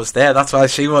because I was there. That's why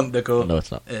she wanted to go. No,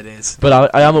 it's not. It is.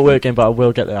 But I am at work again, but I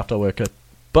will get there after work.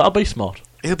 But I'll be smart.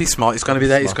 He'll be smart. He's going to be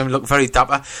there. He's going to look very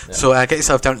dapper. Yeah. So get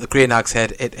yourself down to the Grey Nag's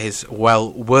Head. It is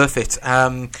well worth it.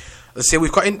 Let's see,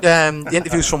 we've got the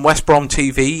interviews from West Brom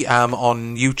TV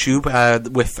on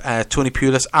YouTube with Tony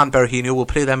Pulis and Berahino. We'll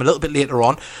play them a little bit later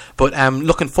on. But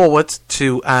looking forward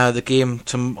to the game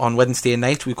on Wednesday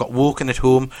night. We've got Woking at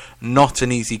home. Not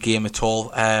an easy game at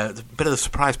all. A bit of the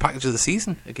surprise package of the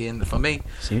season, again, for me.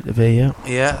 Seems to be, yeah.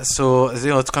 Yeah, so it's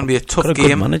going to be a tough got a game.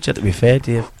 Good manager, to be fair,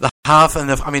 Dave. I've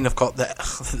got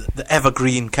the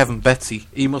evergreen Kevin Betsy.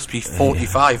 He must be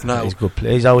 45 now. He's a good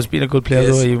player. He's always been a good player,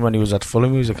 though. Even when he was at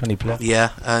Fulham, he was a canny player. Yeah,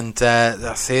 and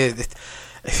I say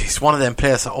he's one of them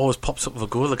players that always pops up with a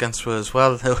goal against her as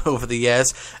well over the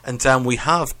years. And we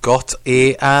have got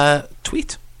a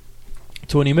tweet.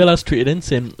 Tony Miller's tweeted in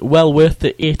saying, well worth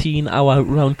the 18-hour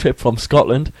round trip from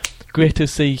Scotland. Great to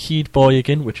see Heed boy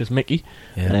again, which is Mickey.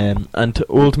 Yeah. And to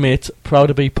old mates, proud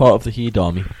to be part of the Heed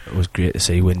army. It was great to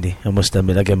see Windy. I must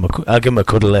admit, I'll give him a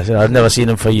cuddle. I've never seen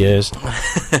him for years.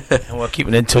 And we're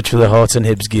keeping in touch with the Hearts and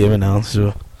Hibs game and now.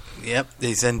 So. Yep,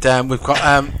 and we've got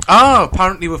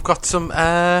apparently we've got some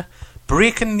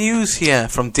breaking news here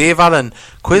from Dave Allen.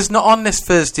 Quiz not on this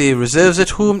Thursday. Reserves at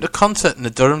home to concert in the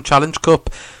Durham Challenge Cup.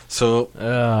 So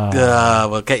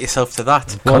well, get yourself to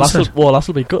that. Well,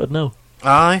 that'll be gutted now.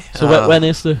 Aye. So when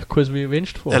is the quiz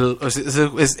rearranged for?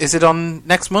 Is it on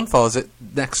next month or is it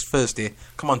next Thursday?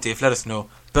 Come on, Dave, let us know.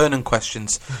 Burning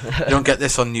questions. You don't get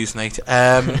this on Newsnight.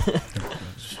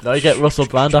 Now you get Russell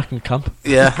Brandack in camp.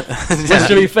 Yeah. Which,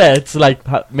 to be fair, it's like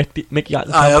Mickey at the camp.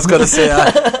 I was going to say,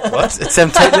 what? It's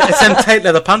them tight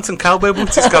leather pants and cowboy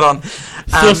boots he's got on.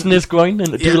 Thrusting his groin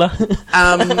into Dula.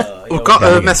 We've got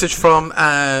a message from,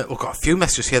 we've got a few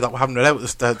messages here that we haven't read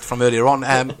out from earlier on.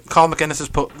 Carl McGuinness has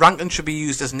put, Rankin should be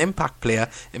used as an impact player,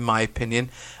 in my opinion.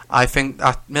 I think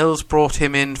that Mills brought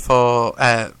him in for,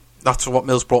 that's what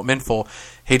Mills brought him in for.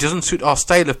 He doesn't suit our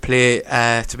style of play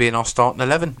to be in our starting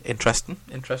 11. Interesting.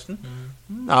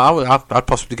 I'd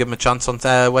possibly give him a chance on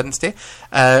Wednesday.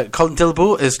 Colin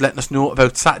Dilbo is letting us know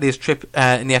about Saturday's trip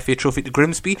in the FA Trophy to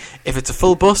Grimsby. If it's a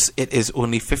full bus, it is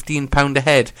only £15 a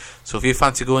head. So if you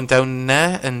fancy going down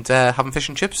there and having fish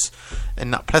and chips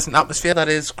in that pleasant atmosphere that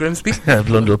is Grimsby.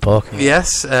 Blundell Park.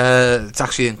 Yes, it's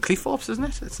actually in Cleethorpes, isn't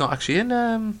it? It's not actually in...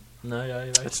 no, yeah, you're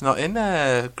right. It's not in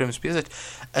Grimsby, is it?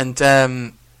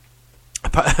 And...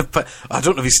 But I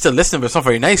don't know if he's still listening, but it's not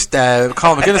very nice. Carl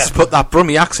McGuinness has put that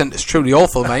Brummie accent. It's truly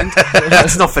awful, mind.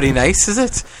 That's not very nice, is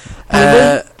it?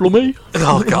 Brummie.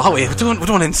 Oh God, we don't want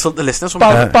to insult the listeners.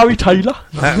 Barry Taylor.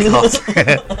 We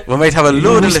might have a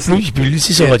load of listeners.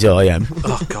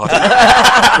 Oh God,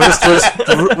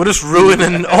 we're just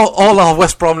ruining all our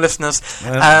West Brom listeners.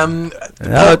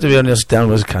 To be honest, Dan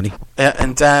was canny.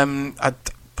 And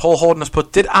Paul Horden has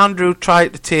put, did Andrew try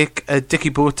to take a Dickie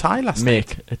bow tie last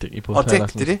night? Make a Dickie bow tie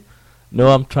last night. Did he? No,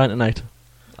 I'm trying tonight.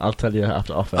 I'll tell you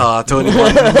after off. I don't even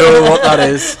want to know what that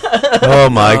is.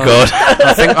 Oh my God.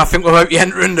 I think we might be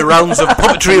entering the realms of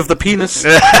puppetry of the penis.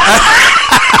 It's the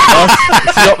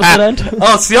opposite end.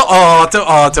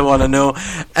 I don't want to know.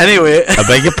 Anyway. I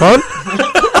beg your pardon?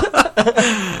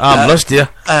 I'm lost here.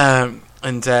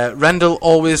 And Rendell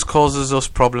always causes us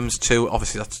problems too.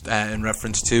 Obviously, that's in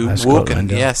reference to Woking.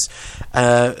 Yes.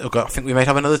 I think we might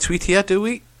have another tweet here, do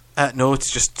we? No,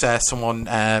 it's just someone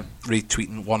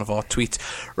retweeting one of our tweets.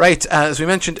 Right, as we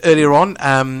mentioned earlier on,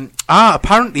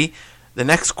 apparently the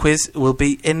next quiz will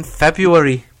be in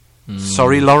February.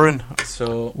 Sorry, Lauren.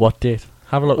 So what date?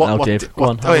 Have a look now, Dave. Go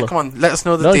on. Oh, yeah, come on. Let us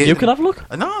know the No, date. you can have a look.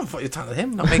 No, I thought you were talking to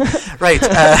him, not me. Right.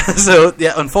 So,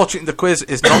 yeah, unfortunately, the quiz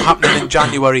is not happening in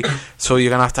January, so you're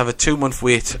going to have a 2-month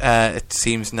wait, it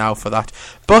seems now, for that.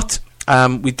 But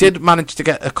we did manage to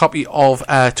get a copy of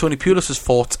Tony Pulis's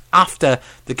thoughts after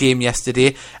the game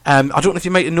yesterday. I don't know if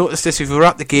you might have noticed this if you were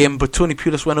at the game, but Tony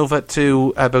Pulis went over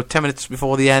to about 10 minutes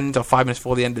before the end, or 5 minutes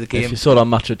before the end of the game. If you saw it on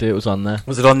Match of the Day, it was on there.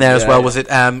 Was it on there as well? Yeah. Was it?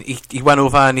 He went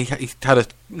over and he had a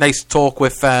nice talk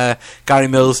with Gary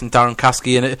Mills and Darren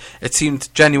Caskey, and it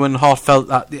seemed genuine, heartfelt.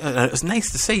 That it was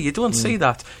nice to see. You don't see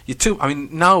that. I mean,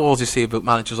 now all you see about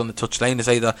managers on the touchline is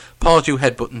either Pardew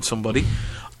headbutting somebody,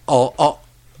 or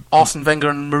Arsene Wenger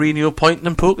and Mourinho pointing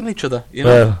and poking each other. You know?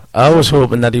 Well, I was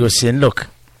hoping that he was saying, look,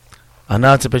 I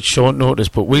know it's a bit short notice,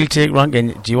 but we'll take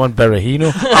ranking. Do you want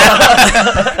Berahino?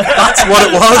 That's what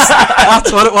it was.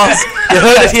 That's what it was. You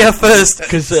heard it here first.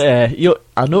 Because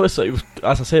I noticed that it was,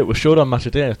 as I say, it was showed on Match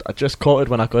of the Day. I just caught it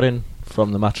when I got in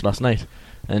from the match last night,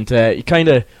 and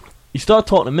he started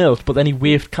talking to Mills, but then he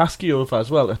waved Caskey over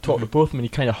as well to talk to both of them, and he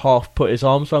kind of half put his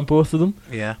arms around both of them.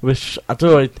 Yeah. Which I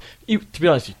don't know. To be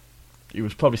honest, he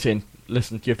was probably saying,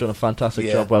 "Listen, you've done a fantastic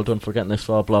job. Well done for getting this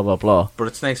far." Blah blah blah. But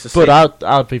it's nice to see. But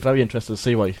I'd be very interested to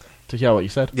hear what you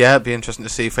said. Yeah, it'd be interesting to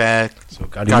see if So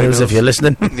Gary Mills, if you're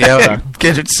listening,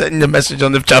 get it, send a message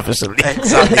on the chat facility.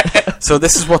 Exactly. So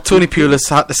this is what Tony Pulis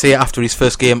had to say after his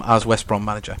first game as West Brom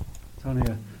manager. Tony,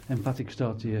 an emphatic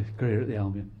start to your career at the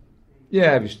Albion.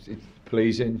 Yeah, it's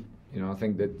pleasing. I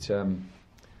think that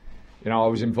I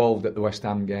was involved at the West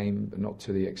Ham game, but not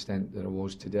to the extent that I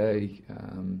was today.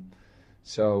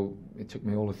 So it took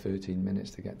me all of 13 minutes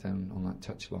to get down on that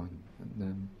touchline,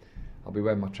 and I'll be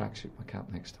wearing my tracksuit, my cap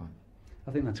next time.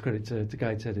 I think that's credit to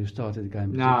Gateshead, who started the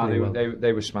game. No,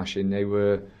 they were smashing.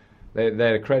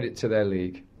 They're a credit to their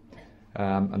league,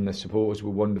 and the supporters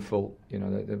were wonderful.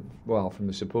 From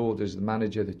the supporters, the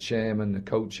manager, the chairman, the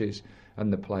coaches,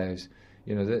 and the players.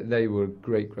 They were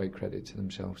great credit to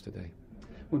themselves today.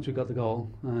 Once we got the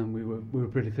goal, we were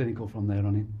pretty clinical from there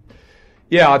on in.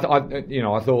 Yeah,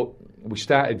 I thought we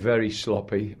started very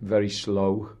sloppy, very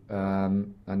slow,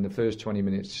 and the first 20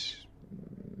 minutes,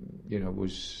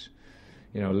 was,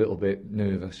 a little bit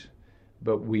nervous,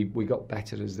 but we got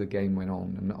better as the game went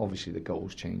on, and obviously the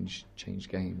goals changed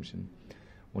games, and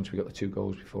once we got the 2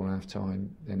 goals before half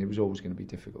time, then it was always going to be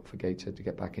difficult for Gateshead to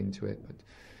get back into it. But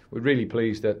we're really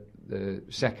pleased that the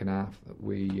second half that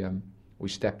we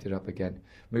stepped it up again,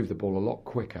 moved the ball a lot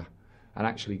quicker, and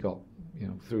actually got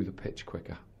through the pitch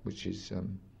quicker, which is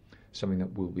something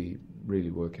that we'll be really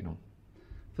working on.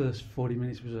 First 40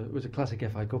 minutes was a classic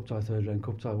FA Cup tie, third round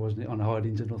cup tie, wasn't it? On a hard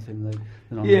into nothing.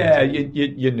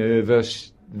 You're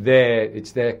nervous.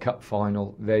 It's their cup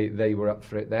final. They were up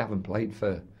for it. They haven't played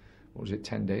for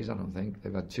 10 days? I don't think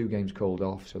they've had 2 games called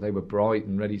off, so they were bright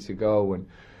and ready to go. And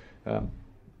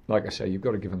like I say, you've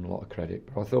got to give them a lot of credit.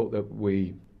 But I thought that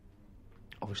we,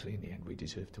 obviously, in the end, we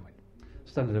deserved to win.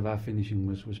 Standard of our finishing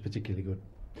was particularly good.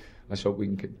 Let's hope we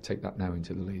can take that now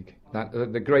into the league.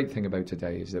 The great thing about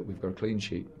today is that we've got a clean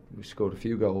sheet. We've scored a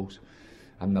few goals,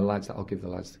 and that'll give the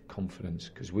lads confidence,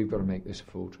 because we've got to make this a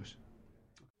fortress.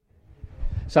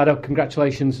 Sado,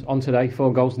 congratulations on today,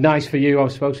 4 goals. Nice for you. I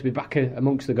was supposed to be back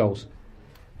amongst the goals.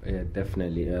 Yeah,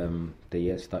 definitely. The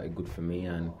year started good for me,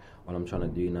 and what I'm trying to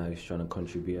do now is trying to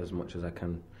contribute as much as I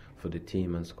can for the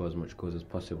team and score as much goals as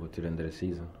possible to the end of the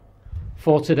season.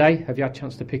 For today, have you had a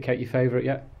chance to pick out your favourite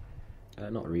yet?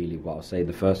 Not really, but I'll say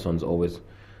the first one's always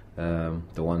the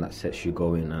one that sets you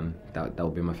going, and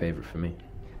that'll be my favourite for me.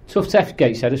 Tough test,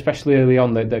 Gateshead, especially early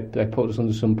on. They put us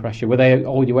under some pressure. Were they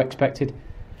all you expected?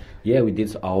 Yeah, we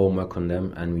did our homework on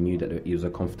them, and we knew that it was a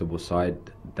comfortable side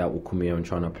that will come here and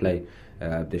trying to play.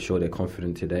 They showed their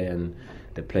confidence today, and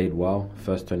they played well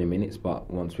first 20 minutes.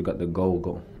 But once we got the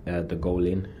goal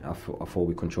in, I thought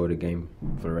we controlled the game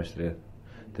for the rest of the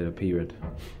period.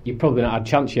 You've probably not had a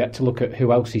chance yet to look at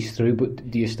who else is through, but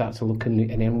do you start to look at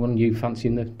anyone you fancy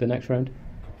in the next round?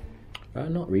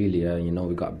 Not really.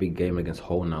 We've got a big game against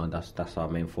Hull now. That's our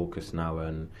main focus now,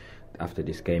 and after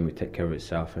this game we take care of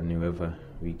itself, and whoever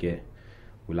we get,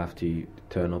 we'll have to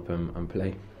turn up and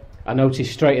play. I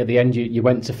noticed straight at the end you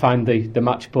went to find the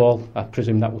match ball. I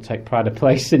presume that will take pride of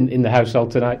place in the household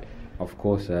tonight. Of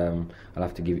course, I'll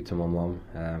have to give it to my mum,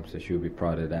 so she'll be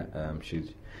proud of that.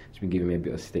 She's been giving me a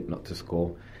bit of stick not to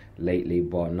score lately,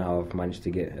 but now I've managed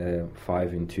to get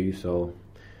 5 in 2, so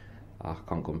I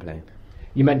can't complain.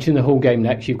 You mentioned the whole game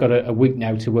next. You've got a week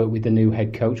now to work with the new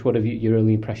head coach. What have your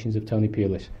early impressions of Tony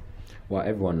Pulis? what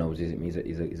everyone knows is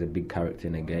he's a big character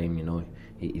in the game. You know,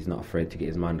 he's not afraid to get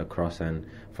his mind across. And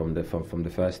from the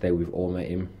first day we've all met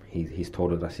him, he's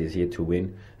told us that he's here to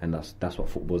win, and that's what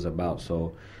football's about.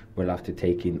 So we'll have to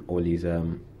take in all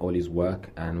his work,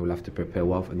 and we'll have to prepare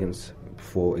well against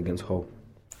Hull.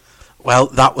 Well,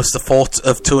 that was the thoughts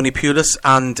of Tony Pulis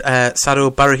and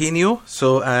Saro Barahino.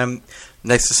 So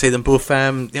nice to see them both,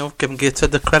 giving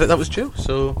Gateshead the credit that was due.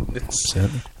 So it's,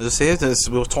 as I say,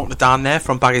 we were talking to Dan there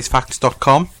from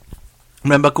baggiesfacts.com.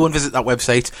 Remember, go and visit that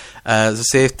website. As I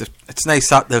say, it's nice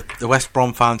that the West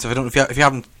Brom fans, if you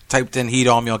haven't typed in Heat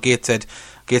Army or Gateshead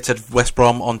West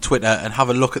Brom on Twitter, and have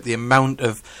a look at the amount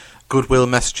of goodwill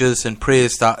messages and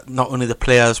praise that not only the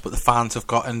players but the fans have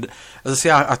got. And as I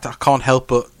say, I can't help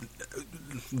but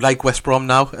like West Brom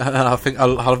now, and I think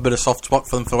I'll have a bit of soft spot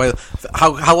for them for a while.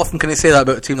 How often can you say that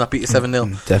about a team that beat you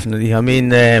 7-0? Definitely. I mean,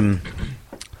 the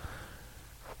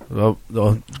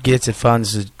Gateshead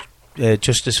fans,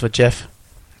 justice for Jeff.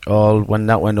 When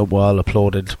that went up, we all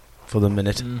applauded for the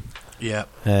minute. Yeah.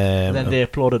 And then they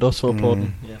applauded us for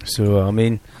applauding. Yeah. So I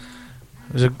mean,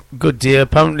 it was a good day.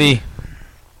 Apparently,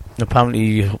 I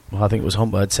think it was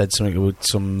Humper had said something about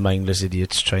some mindless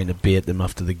idiots trying to bait them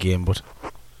after the game, but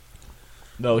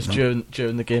no, it was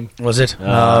during the game. Was it?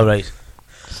 Right.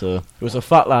 So it was a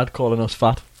fat lad calling us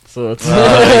fat. So it's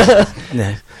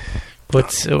yeah.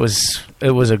 But it was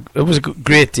a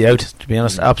great day out, to be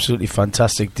honest. Absolutely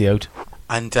fantastic day out.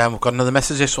 And we've got another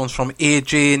message. This one's from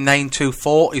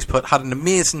AJ924. He's had an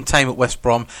amazing time at West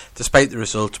Brom despite the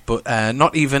result, but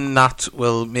not even that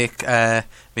will make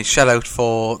me shell out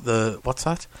for what's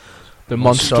that? The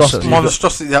monstrosity.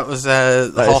 Monstrosity, that was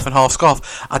the half and half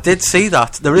scarf. I did see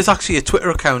that. There is actually a Twitter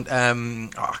account.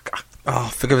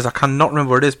 Forgive us, I cannot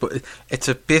remember what it is, but it's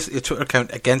basically a Twitter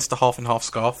account against the half and half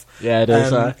scarf. Yeah, it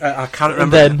is. I can't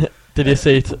remember. And then, did you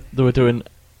see they were doing,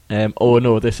 oh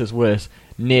no, this is worse,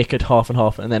 naked half and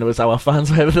half, and then it was our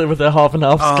fans with their half and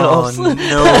half scarves. Oh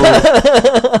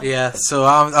no. Yeah, so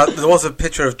there was a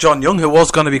picture of John Young, who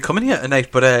was going to be coming here tonight,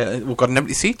 but we've got an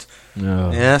empty seat.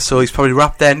 No. Yeah, so he's probably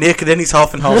wrapped there naked in his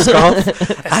half and half scarf.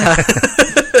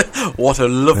 What a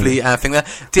lovely thing there.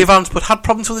 Dave Adams had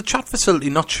problems with the chat facility.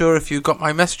 Not sure if you got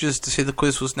my messages to say the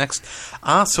quiz was next.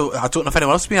 So I don't know if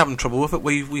anyone else has been having trouble with it.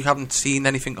 We haven't seen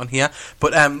anything on here,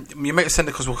 but you might have sent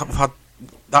it because we've had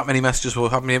that many messages. We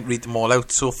haven't been able to read them all out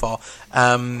so far.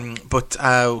 But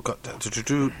we've got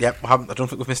we haven't. I don't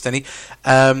think we've missed any.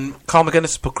 Carl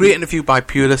McGuinness put great interview by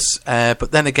Pulis,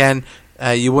 but then again,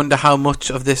 you wonder how much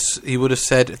of this he would have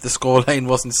said if the scoreline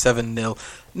wasn't 7-0.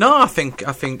 No, I think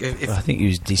he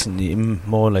was decently,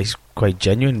 more or less quite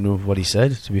genuine with what he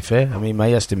said, to be fair. I mean,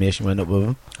 my estimation went up with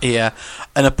him. Yeah,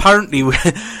 and apparently,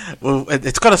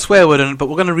 it's got a swear word in it, but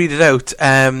we're going to read it out.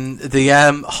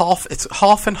 It's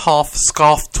half and half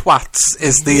scarf twats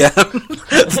is the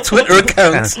Twitter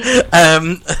account.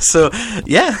 So,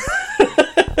 yeah.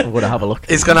 I'm going to have a look.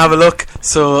 He's going to have a look.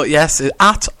 So, yes,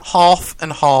 at half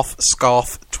and half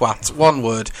scarf twat. One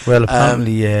word. Well,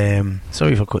 apparently,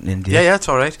 sorry for cutting in, dear. Yeah, it's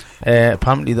alright.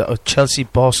 Apparently, the Chelsea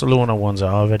Barcelona ones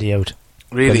are already out.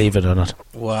 Really? Believe it or not.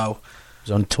 Wow. It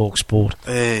was on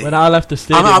TalkSport. When I left the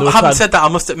stadium, having said that, I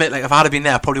must admit, like, if I had been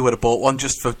there, I probably would have bought one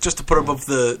just to put above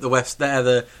the West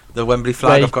there, the Wembley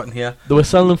flag I've got in here. They were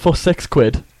selling them for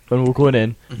 £6 when we were going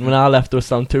in. And when I left, they were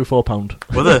selling £2 for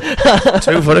 £4. Were they?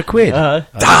 £2 for £1?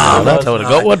 Damn! I would have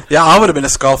got one. Yeah, I would have been a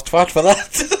scarf twat for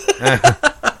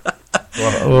that.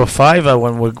 Well, £5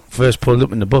 when we first pulled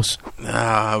up in the bus.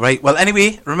 Right. Well,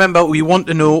 anyway, remember, we want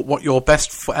to know what your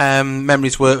best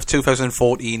memories were of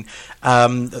 2014.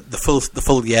 The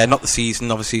full year, not the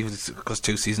season, obviously, because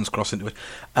 2 seasons cross into it.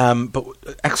 But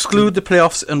exclude the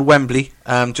playoffs and Wembley.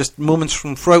 Just moments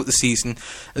from throughout the season.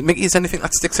 Mickey, is anything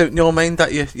that sticks out in your mind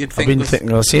that you'd think? I've been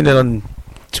thinking. I've seen it on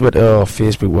Twitter or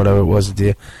Facebook, whatever it was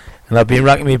today, and I've been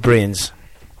racking my brains.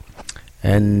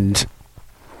 And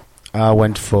I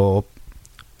went for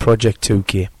Project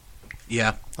 2K.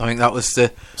 Yeah, I think that was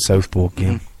the Southport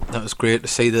game. That was great to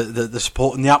see the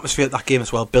support and the atmosphere at that game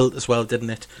as well, built as well, didn't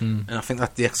it? And I think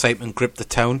that the excitement gripped the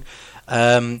town.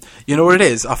 You know what it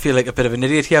is? I feel like a bit of an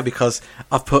idiot here because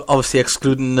I've put obviously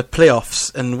excluding the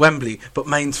playoffs in Wembley, but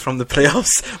mine's from the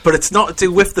playoffs. But it's not to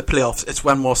do with the playoffs, it's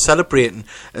when we're celebrating.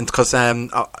 And because at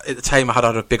the time I had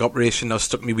a big operation, I was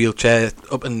stuck in my wheelchair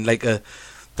up in like the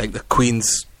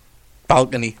Queen's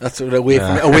balcony. That's away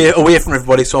from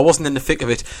everybody, so I wasn't in the thick of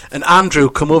it. And Andrew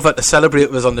come over to celebrate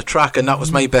with us on the track, and that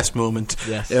was my best moment.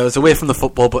 Yes. It was away from the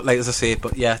football, but like as I say,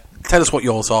 but yeah, tell us what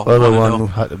yours are. Well, the one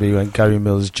had to be when Gary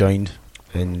Mills joined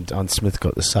and Ant Smith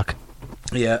got the sack.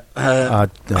 Yeah. I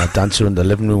danced in the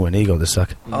living room when he got the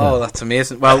sack. Oh, that's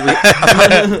amazing. Well,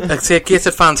 I'd say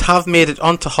Gateshead fans have made it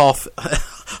onto half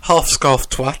scarf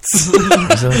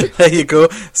twats. There you go.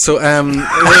 So,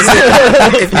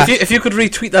 if you could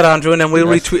retweet that, Andrew, and then we'll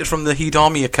retweet it from the Heed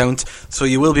Army account, so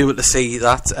you will be able to see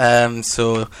that.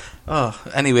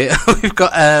 Anyway, we've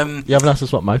got. You haven't asked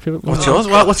us what my favourite was. What's yours?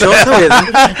 What's yours?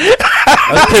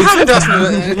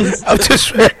 I've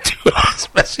just read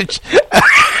this message.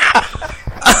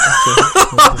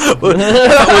 we'll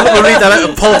read that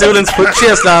out. Paul Doolan's put,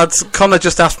 cheers lads, Connor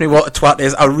just asked me what a twat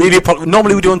is. I really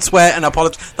normally we don't swear and I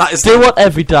apologise. That is do what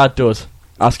every dad does.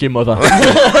 Ask your mother.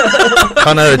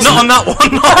 Connor, not on that one.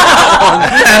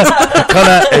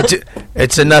 Connor,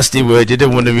 it's a nasty word. You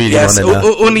don't want to read it on it.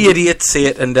 Only idiots say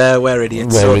it, and we're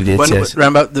idiots. Yes.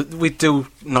 Remember, we do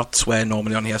not swear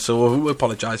normally on here, so we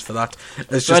apologise for that.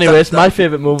 So anyways, my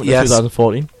favourite moment of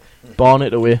 2014,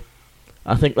 Barnet away.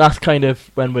 I think that's kind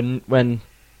of when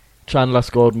Chandler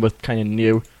scored and we kind of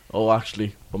knew,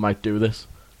 actually, we might do this.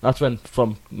 That's when,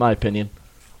 from my opinion,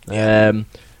 we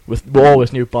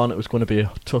always knew Barnet was going to be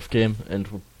a tough game, and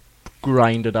we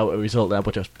grinded out a result there,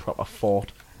 but just proper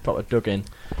fought, proper dug in.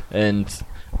 And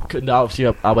obviously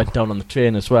I went down on the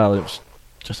train as well. It was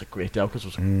just a great day because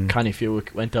it was a canny few. We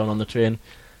went down on the train,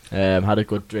 had a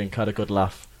good drink, had a good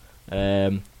laugh,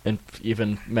 and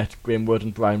even met Graham Wood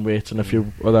and Brian Waite and a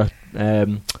few other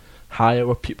higher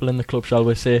up people in the club, shall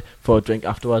we say, for a drink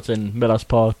afterwards in Millers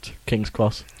Park, King's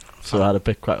Cross. So I had a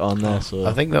big crack on there. So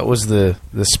I think that was the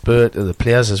spirit of the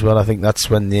players as well. I think that's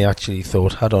when they actually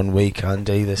thought, head on, we can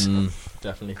do this.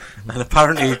 Definitely. And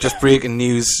apparently, just breaking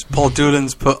news, Paul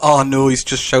Doolan's put, oh no, he's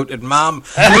just shouted, ma'am.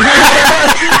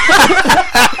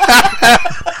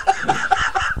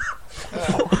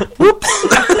 Whoops.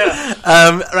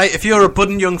 Right, if you're a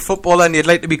budding young footballer and you'd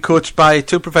like to be coached by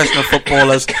two professional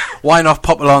footballers, why not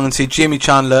pop along and see Jamie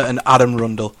Chandler and Adam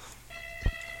Rundle?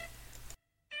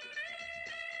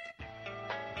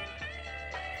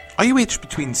 Are you aged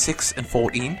between 6 and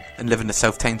 14 and live in the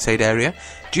South Tyneside area?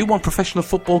 Do you want professional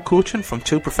football coaching from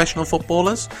two professional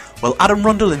footballers? Well, Adam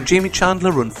Rundle and Jamie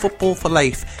Chandler run Football for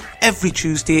Life every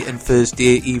Tuesday and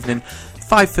Thursday evening,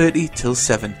 5:30 till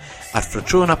 7 at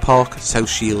Fratrona Park, South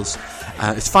Shields.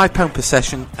 It's £5 per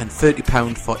session and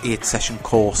 £30 for 8-session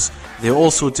course. They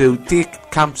also do day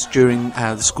camps during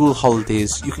the school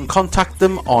holidays. You can contact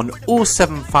them on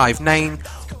 0759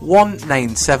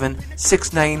 197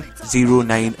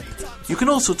 6909. You can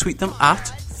also tweet them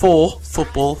at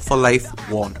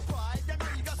 4footballforlife1.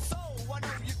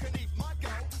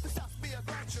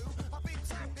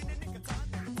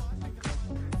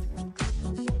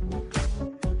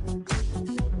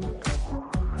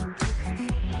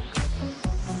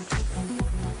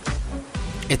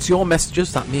 It's your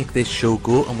messages that make this show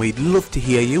go, and we'd love to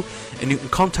hear you. And you can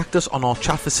contact us on our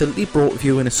chat facility brought to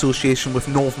you in association with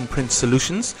Northern Print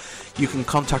Solutions. You can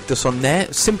contact us on there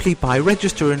simply by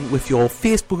registering with your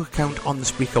Facebook account on the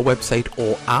Spreaker website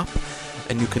or app,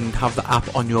 and you can have the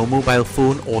app on your mobile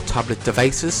phone or tablet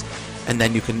devices, and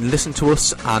then you can listen to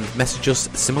us and message us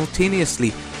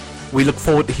simultaneously. We look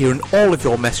forward to hearing all of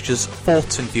your messages,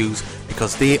 thoughts and views,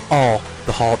 because they are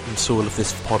the heart and soul of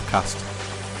this podcast.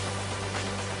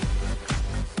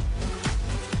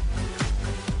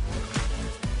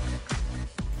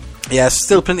 Yes,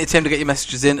 still plenty of time to get your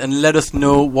messages in and let us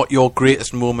know what your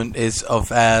greatest moment is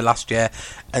of last year.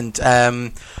 And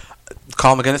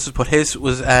Carl McGuinness has put his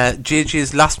was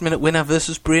JJ's last minute winner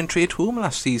versus Braintree at home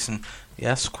last season.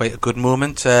 Yes, quite a good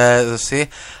moment, as I say.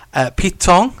 Pete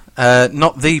Tong,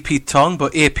 not the Pete Tong,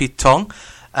 but a Pete Tong,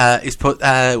 is put,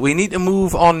 we need to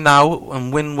move on now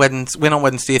and win on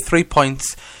Wednesday, 3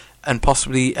 points and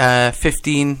possibly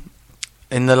 15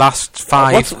 in the last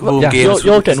 5 home games.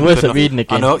 You're getting worse at reading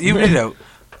again. I know, you read it out.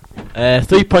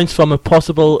 3 points from a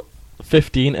possible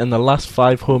 15 in the last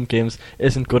 5 home games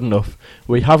isn't good enough.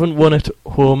 We haven't won at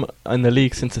home in the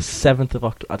league since the 7th of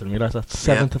October. I didn't realise that.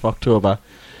 7th of October.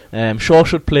 Shaw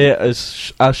should play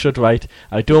as should Wright.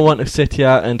 I don't want to sit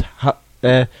here and have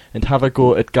a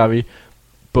go at Gary,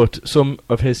 but some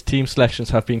of his team selections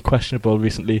have been questionable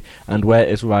recently, and where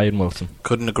is Ryan Wilson?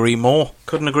 Couldn't agree more.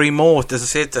 As I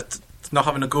said, that not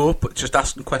having a go, but just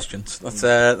asking questions. That's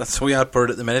how we are put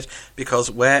it at the minute. Because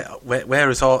where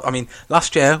is our? I mean,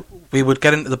 last year we would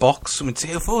get into the box and we'd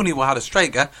say, if only we had a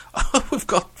striker. We've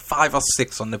got 5 or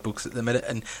 6 on the books at the minute,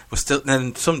 and we're still.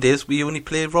 And some days we only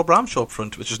play Rob Ramshaw up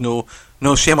front, which is no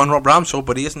shame on Rob Ramshaw,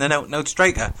 but he isn't an out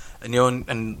striker. And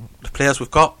and the players we've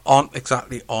got aren't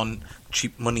exactly on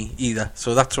cheap money either.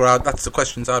 So that's that's the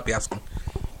questions I'd be asking.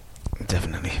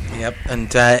 Definitely. Yep. And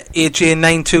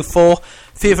AJ924.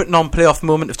 Favourite non-playoff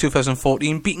moment of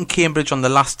 2014, beating Cambridge on the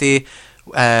last day.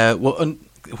 Were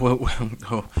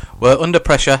under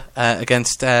pressure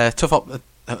against tough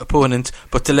opponent,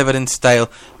 but delivered in style.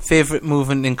 Favourite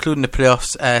movement, including the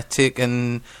playoffs,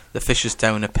 taking the Fishers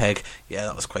down a peg. Yeah,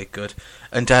 that was quite good.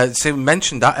 And so we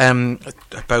mentioned that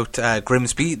about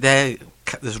Grimsby.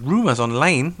 There's rumours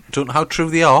online, don't know how true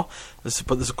they are,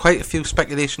 but there's quite a few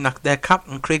speculation that their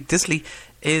captain, Craig Disley,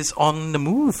 is on the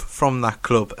move from that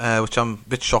club, which I'm a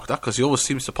bit shocked at, because he always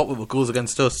seems to pop up with goals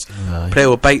against us. Play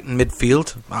with bite in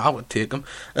midfield, I would take him.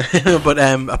 But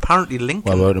apparently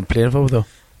Lincoln... What about him playing for though?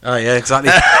 Oh yeah,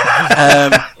 exactly.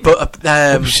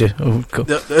 Shit.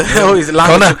 He's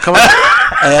landed. Come on.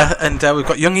 And we've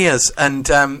got young ears, and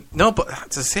no, but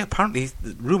as I say, apparently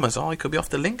the rumours are he could be off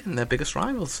to Lincoln, their biggest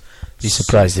rivals. Be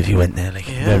surprised if he went there,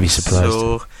 very surprised.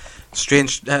 So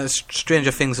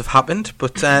stranger things have happened,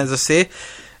 but as I say,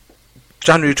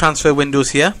 January transfer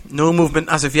windows here. No movement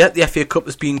as of yet. The FA Cup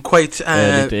has been quite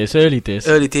early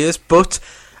days, but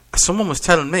someone was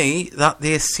telling me that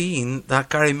they've seen that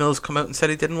Gary Mills come out and said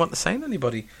he didn't want to sign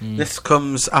anybody. This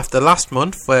comes after last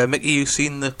month, where Mickey, you've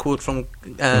seen the quote from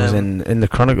it was in the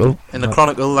Chronicle. In the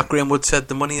Chronicle, that Graham Wood said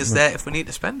the money is there if we need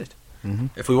to spend it.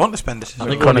 If we want to spend it. I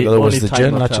think Chronicle was the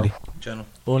Journal, actually.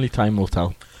 Only time will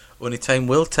tell. Only time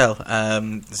will tell.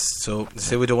 So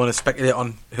we don't want to speculate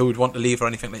on who would want to leave or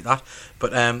anything like that.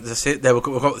 But as I say, there we've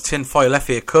got the tin foil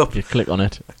FA Cup. You click on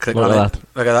it. Look at that.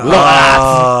 Look at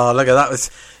that.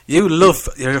 You're a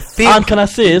favourite. And can I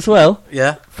say as well?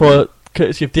 Yeah. For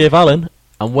courtesy of Dave Allen,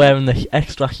 I'm wearing the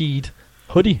Extra Heed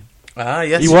hoodie.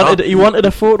 Yes. He wanted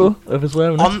a photo of his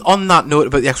wearing it. On that note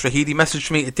about the Extra Heed, he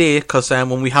messaged me today because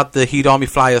when we had the Heed Army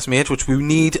Flyers made, which we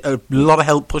need a lot of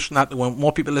help pushing that, we want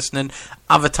more people listening,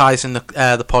 advertising the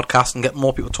podcast, and get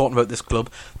more people talking about this club.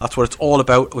 That's what it's all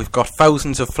about. We've got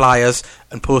thousands of flyers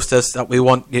and posters that we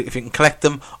want. If you can collect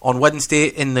them on Wednesday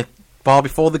in the bar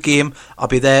before the game, I'll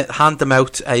be there, hand them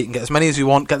out. You can get as many as you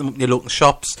want, get them up in your local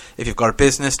shops. If you've got a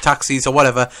business, taxis or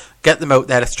whatever, get them out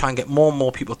there. Let's try and get more and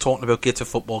more people talking about Gateshead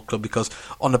Football Club, because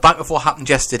on the back of what happened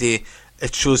yesterday,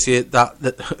 it shows you that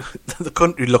the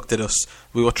country looked at us.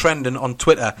 We were trending on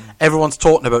Twitter. Everyone's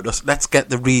talking about us. Let's get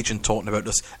the region talking about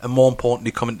us, and more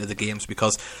importantly, coming to the games,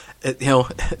 because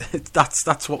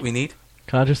that's what we need.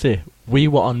 Can I just say, we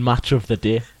were on Match of the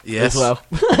Day. Yes, as well.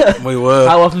 We were.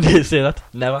 How often do you say that?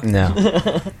 Never. No.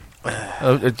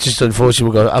 It's just unfortunate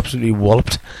we got absolutely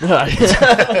walloped. I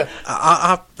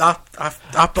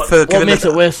prefer giving. What makes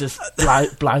it worse is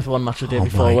Blythe won Match of the Day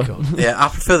before. Yeah, I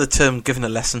prefer the term "giving a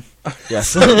lesson."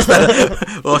 Yes.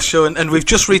 Or showing, and we've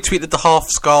just retweeted the Half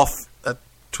Scarf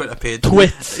Twitter page.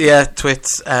 Twits.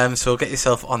 So get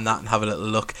yourself on that and have a little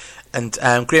look. And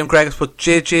Graham Gregg has put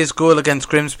JJ's goal against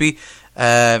Grimsby.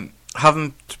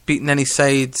 Haven't beaten any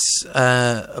sides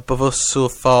above us so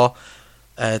far.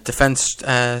 Defence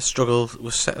struggle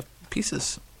with set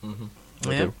pieces.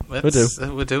 We do.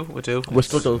 We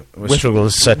struggle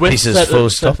with set pieces. Full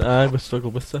stop. We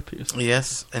struggle with set pieces.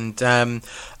 Yes, and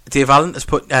Dave Allen has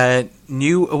put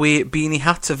new away beanie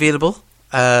hats available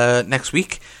next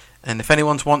week. And if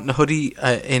anyone's wanting a hoodie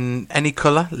in any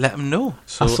colour, let them know.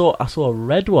 So I saw a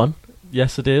red one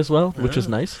yesterday as well, which was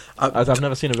nice. I've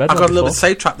never seen a red one. I got a little before.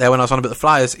 bit sidetracked there when I was on about the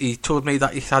Flyers. He told me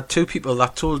that he had two people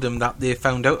that told him that they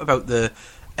found out about the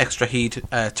Extra Heed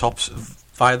tops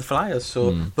via the Flyers.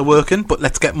 So they're working, but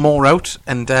let's get more out.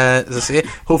 And as I say,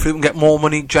 hopefully we can get more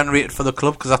money generated for the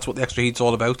club, because that's what the Extra Heed's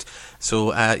all about.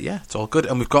 So it's all good.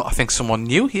 And we've got, I think, someone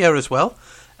new here as well,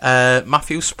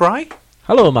 Matthew Spry.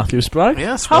 Hello, Matthew Spry.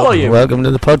 Yes, how are you? Welcome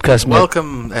to the podcast, mate.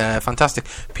 Welcome, fantastic.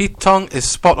 Pete Tong is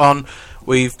spot on.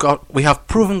 We have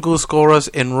proven goal scorers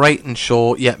in Wright and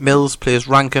Shaw, yet Mills plays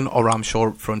Rankin or Ramshaw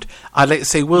up front. I'd like to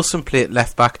say Wilson play at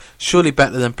left back, surely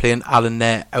better than playing Allen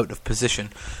there out of position.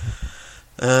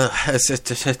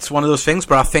 It's one of those things,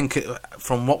 but I think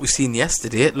from what we've seen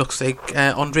yesterday, it looks like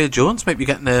Andre Jones might be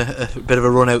getting a bit of a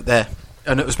run out there.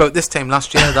 And it was about this time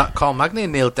last year that Carl Magny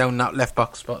nailed down that left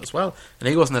back spot as well, and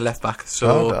he wasn't a left back.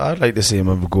 So I'd like to see him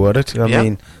have a go at it.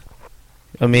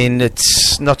 I mean,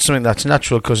 it's not something that's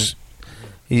natural, because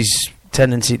his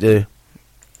tendency to,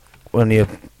 when you're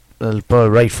a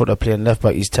right footer playing left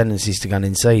back, his tendency is to go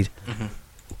inside.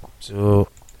 So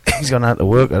he's going to have to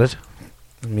work at it.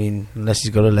 I mean, unless he's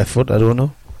got a left foot, I don't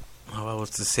know. Well,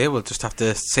 what's to say? We'll just have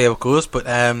to see how it goes. But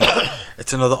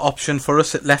it's another option for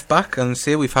us at left back. And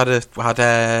say we've had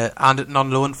Anderton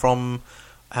on loan from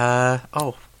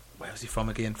where was he from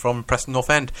again? From Preston North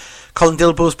End. Colin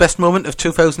Dilbo's best moment of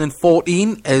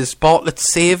 2014 is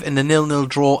Bartlett's save in the 0-0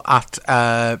 draw at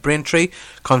Braintree.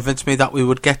 Convinced me that we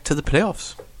would get to the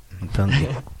playoffs.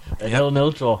 A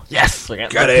 0-0 draw. Yes, we get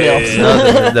the Got it. playoffs.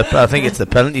 No, I think it's the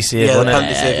penalty save, Yeah, the wasn't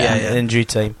penalty it? save, yeah. Injury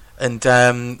time. And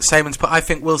Simon's put, I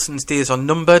think Wilson's days are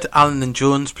numbered. Allen and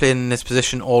Jones playing in this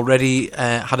position already.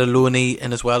 Had a loanee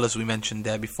in as well, as we mentioned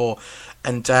there before.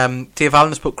 And Dave Allen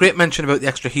has put, great mention about the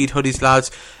extra heat hoodies,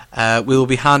 lads. We will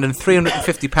be handing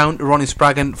 £350 to Ronnie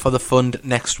Spraggan for the fund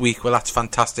next week. Well, that's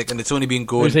fantastic, and it's only been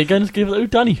going. Who's he going to give it to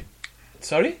Danny?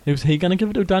 Sorry? Who's he going to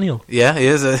give it to Daniel? Yeah, he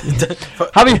is.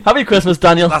 Happy Christmas,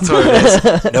 Daniel. That's what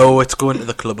it is. No, it's going to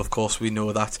the club, of course, we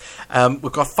know that.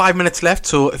 We've got 5 minutes left,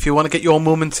 so if you want to get your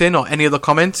moments in or any other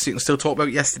comments, you can still talk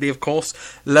about yesterday, of course.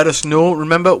 Let us know.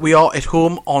 Remember, we are at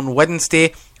home on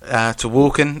Wednesday to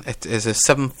Woking. It is a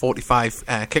 7:45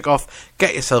 kickoff.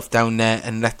 Get yourself down there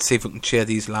and let's see if we can cheer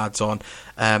these lads on.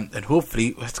 And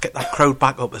hopefully, let's get that crowd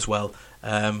back up as well.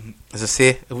 As I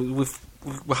say, we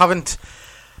haven't...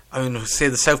 I mean, say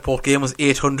the Southport game was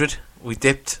 800. We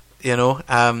dipped, you know.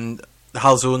 The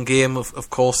Halzone game, of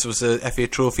course, was a FA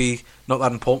Trophy. Not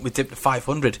that important. We dipped to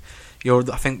 500. I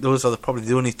think those are probably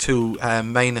the only two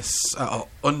minus or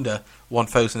under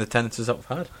 1,000 attendances that we've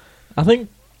had. I think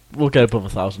we'll get above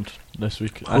 1,000 this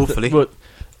week. Hopefully. But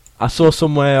I saw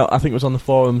somewhere, I think it was on the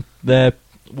forum, they're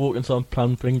Wokin's on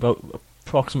plan to bring about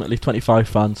approximately 25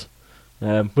 fans,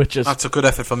 which is... That's a good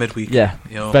effort for midweek. Yeah,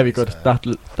 you know, very good.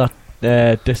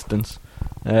 That distance.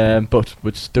 But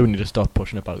we still need to start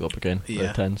pushing it back up again.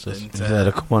 Yeah. If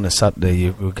they come on a Saturday,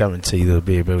 you will guarantee there'll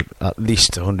be about at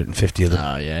least 150 of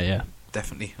them. Yeah.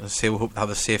 Definitely. As I say, we hope to have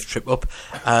a safe trip up.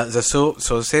 So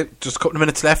as I say, just a couple of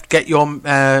minutes left. Get your,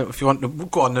 if you want to,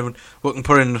 go on and we can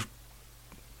put in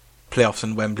playoffs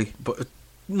in Wembley, but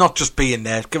not just being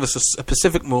there. Give us a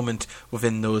specific moment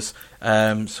within those.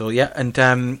 So yeah, and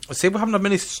I say we haven't had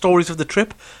many stories of the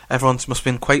trip. Everyone's must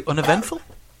have been quite uneventful.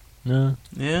 No.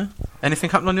 Yeah.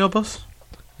 Anything happened on your bus?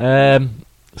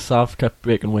 Sav kept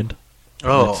breaking wind.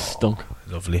 Oh, it stunk.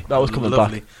 Lovely. That was coming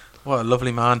lovely. back. What a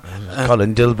lovely man.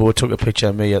 Colin Dilbo took a picture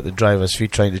of me at the driver's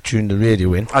seat trying to tune the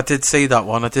radio in. I did see that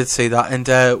one.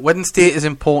 And Wednesday is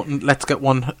important. Let's get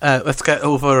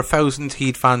over 1,000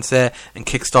 Heed fans there and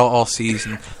kickstart our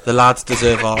season. The lads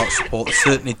deserve our support. They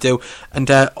certainly do.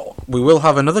 And we will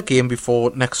have another game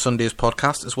before next Sunday's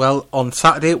podcast as well. On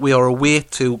Saturday, we are away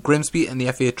to Grimsby in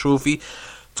the FA Trophy.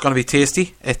 It's going to be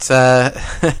tasty. It's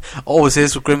always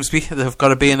is with Grimsby. They've got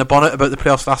to be in a bonnet about the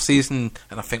playoffs last season,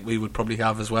 and I think we would probably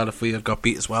have as well if we had got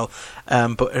beat as well.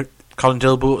 But Colin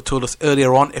Dilbo told us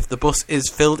earlier on, if the bus is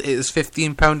filled, it is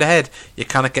 £15 a head. You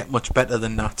cannot get much better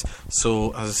than that.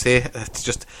 So, as I say, it's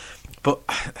just... But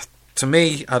to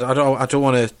me, I don't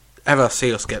want to ever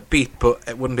see us get beat, but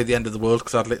it wouldn't be the end of the world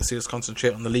because I'd like to see us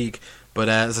concentrate on the league. But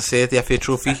as I say, the FA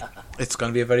Trophy, it's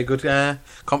going to be a very good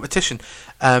competition.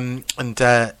 And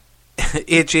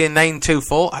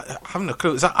AJ924, I haven't a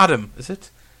clue. Is that Adam? Is it?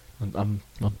 I don't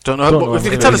know. If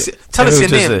you can tell us your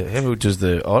name. Him who does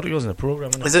the articles in the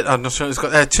programme. Is it? I'm not sure. It's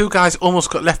got two guys almost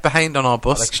got left behind on our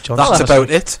bus. That's about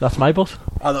it. That's my bus.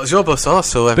 Oh, that was your bus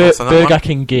also. On that Burger one.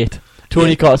 King Gate.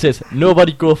 Tony Carter says,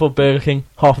 nobody go for Burger King.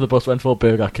 Half of the bus went for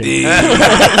Burger King.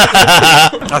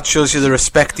 That shows you the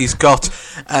respect he's got.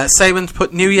 Simon's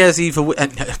put New Year's Eve away,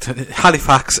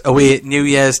 Halifax away New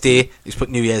Year's Day. He's put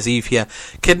New Year's Eve here.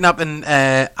 Kidnapping,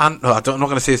 I'm not going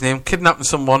to say his name. Kidnapping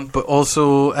someone, but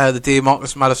also the day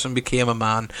Marcus Madison became a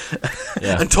man.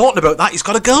 Yeah. And talking about that, he's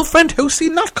got a girlfriend. Who's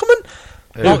seen that coming?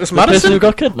 Marcus Madison, person who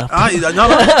got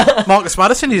kidnapped. Marcus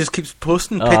Madison. He just keeps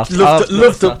posting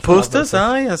loved up posters.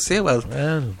 I say, well,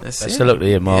 best of luck to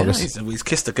you, Marcus. Yeah, he's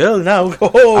kissed a girl now.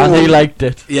 And he liked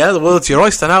it. Yeah, the world's your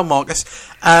oyster now, Marcus.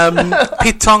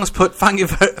 Pete Tongs put, thank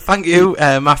you,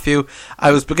 Matthew.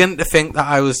 I was beginning to think that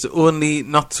I was the only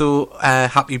not so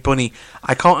happy bunny.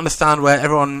 I can't understand where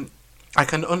everyone. I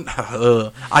can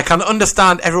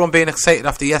understand everyone being excited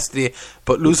after yesterday,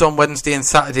 but lose on Wednesday and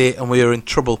Saturday, and we are in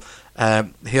trouble.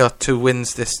 Here are 2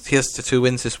 wins. Here's the 2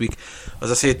 wins this week. As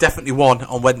I say, definitely one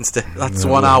on Wednesday. That's the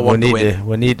one I want to win.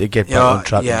 We need to get back on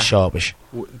track in Sharpish.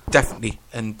 Definitely.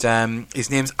 And his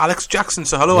name's Alex Jackson.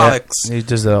 So hello, Alex. He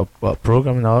does the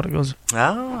programming articles.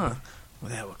 Well,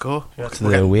 there we go.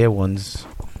 The away ones.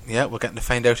 Yeah, we're getting to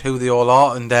find out who they all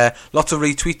are, and lots of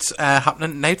retweets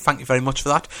happening tonight. Thank you very much for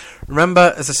that.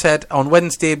 Remember, as I said, on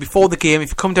Wednesday before the game, if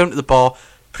you come down to the bar,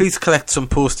 please collect some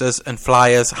posters and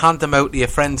flyers, hand them out to your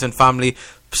friends and family,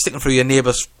 stick them through your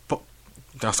neighbours. I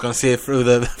was going to say through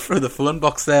the phone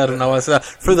box there, and I was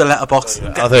through the letterbox.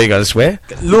 I thought you were going to swear.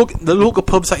 The local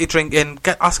pubs that you drink in,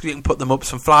 ask if you can put them up,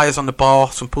 some flyers on the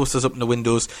bar, some posters up in the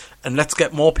windows, and let's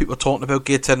get more people talking about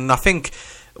Gateshead. And I think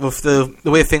with the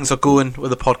way things are going with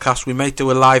the podcast, we might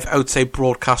do a live outside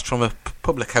broadcast from a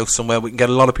public house somewhere. We can get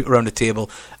a lot of people around the table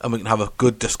and we can have a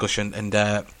good discussion. And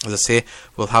as I say,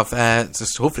 we'll have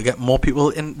just hopefully get more people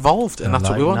involved, and that's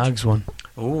what we want. Nags one.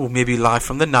 Oh, maybe live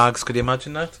from the Nags. Could you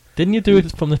imagine that? Didn't you do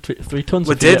it from the 3 tons?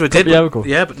 We did. A year ago?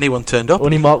 Yeah, but no one turned up.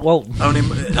 Only Mark Walton.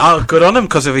 Good on him,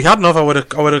 because if he hadn't, I would have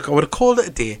called it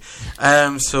a day.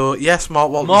 So yes,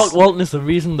 Mark Walton. Mark Walton is the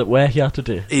reason that we're here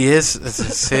today. He is. As I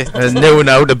say. There's no one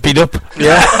out to beat up.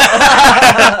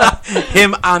 Yeah.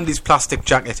 Him and his plastic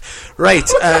jacket. Right.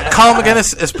 Carl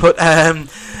McGuinness has put.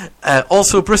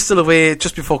 Also, Bristol away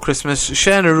just before Christmas,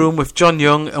 sharing a room with John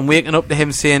Young and waking up to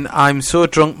him saying, "I'm so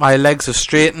drunk my legs have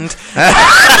straightened."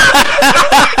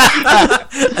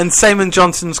 And Simon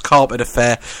Johnson's carpet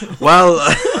affair. Well,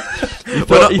 he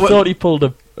thought he pulled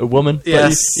a woman.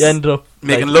 Yes, but he ended up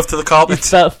making love to the carpet. He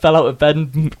fell out of bed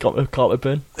and got a carpet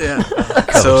burn. Yeah.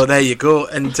 So there you go.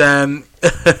 And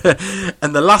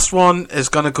and the last one is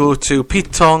going to go to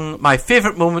Pete Tong. My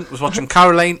favourite moment was watching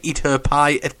Caroline eat her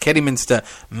pie at Kerryminster.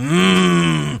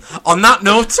 On that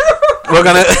note, we're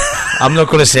gonna. I'm not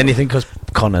going to say anything because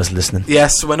Connor's listening.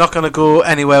 Yes, we're not going to go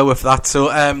anywhere with that.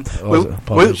 So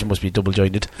she must be double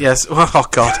jointed. Yes. Oh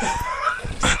God.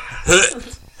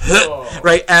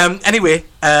 Right. Anyway.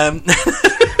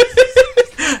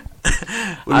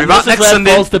 We'll be back next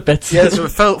Sunday. Falls to bits. Yes,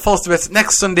 falls to bits.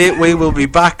 Next Sunday we will be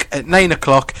back at 9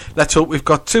 o'clock. Let's hope we've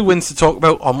got 2 wins to talk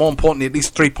about, or more importantly, at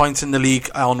least 3 points in the league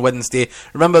on Wednesday.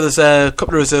 Remember, there's a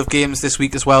couple of reserve games this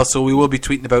week as well, so we will be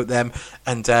tweeting about them.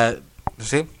 And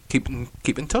keep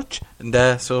in touch.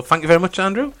 And so thank you very much,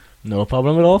 Andrew. No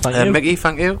problem at all. Thank you, Mickey.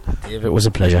 Thank you. Dave, it was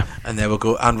a pleasure. And there we'll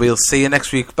go. And we'll see you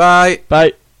next week. Bye.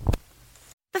 Bye.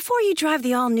 Before you drive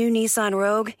the all-new Nissan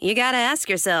Rogue, you gotta ask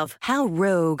yourself, how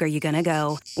rogue are you gonna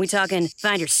go? We talking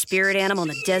find your spirit animal in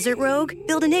the desert rogue?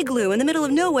 Build an igloo in the middle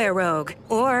of nowhere rogue?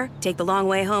 Or take the long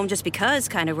way home just because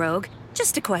kind of rogue?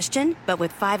 Just a question, but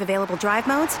with 5 available drive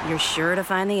modes, you're sure to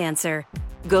find the answer.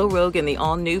 Go rogue in the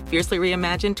all-new, fiercely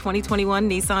reimagined 2021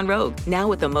 Nissan Rogue, now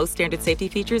with the most standard safety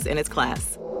features in its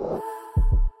class.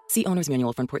 See Owner's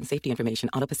Manual for important safety information.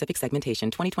 Auto Pacific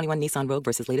segmentation. 2021 Nissan Rogue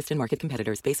versus latest in market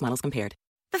competitors. Base models compared.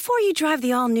 Before you drive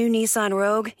the all-new Nissan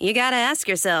Rogue, you gotta ask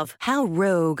yourself, how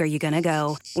rogue are you gonna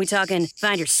go? We talking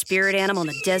find your spirit animal in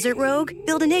the desert rogue?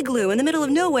 Build an igloo in the middle of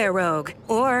nowhere rogue?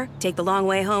 Or take the long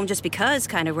way home just because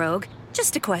kind of rogue?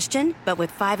 Just a question, but with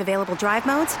 5 available drive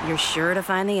modes, you're sure to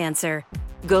find the answer.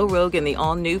 Go rogue in the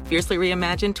all-new, fiercely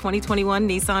reimagined 2021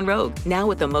 Nissan Rogue, now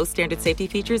with the most standard safety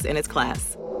features in its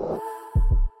class.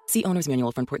 See Owner's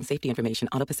Manual for important safety information.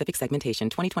 Auto Pacific segmentation.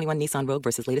 2021 Nissan Rogue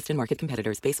versus latest in market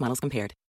competitors. Base models compared.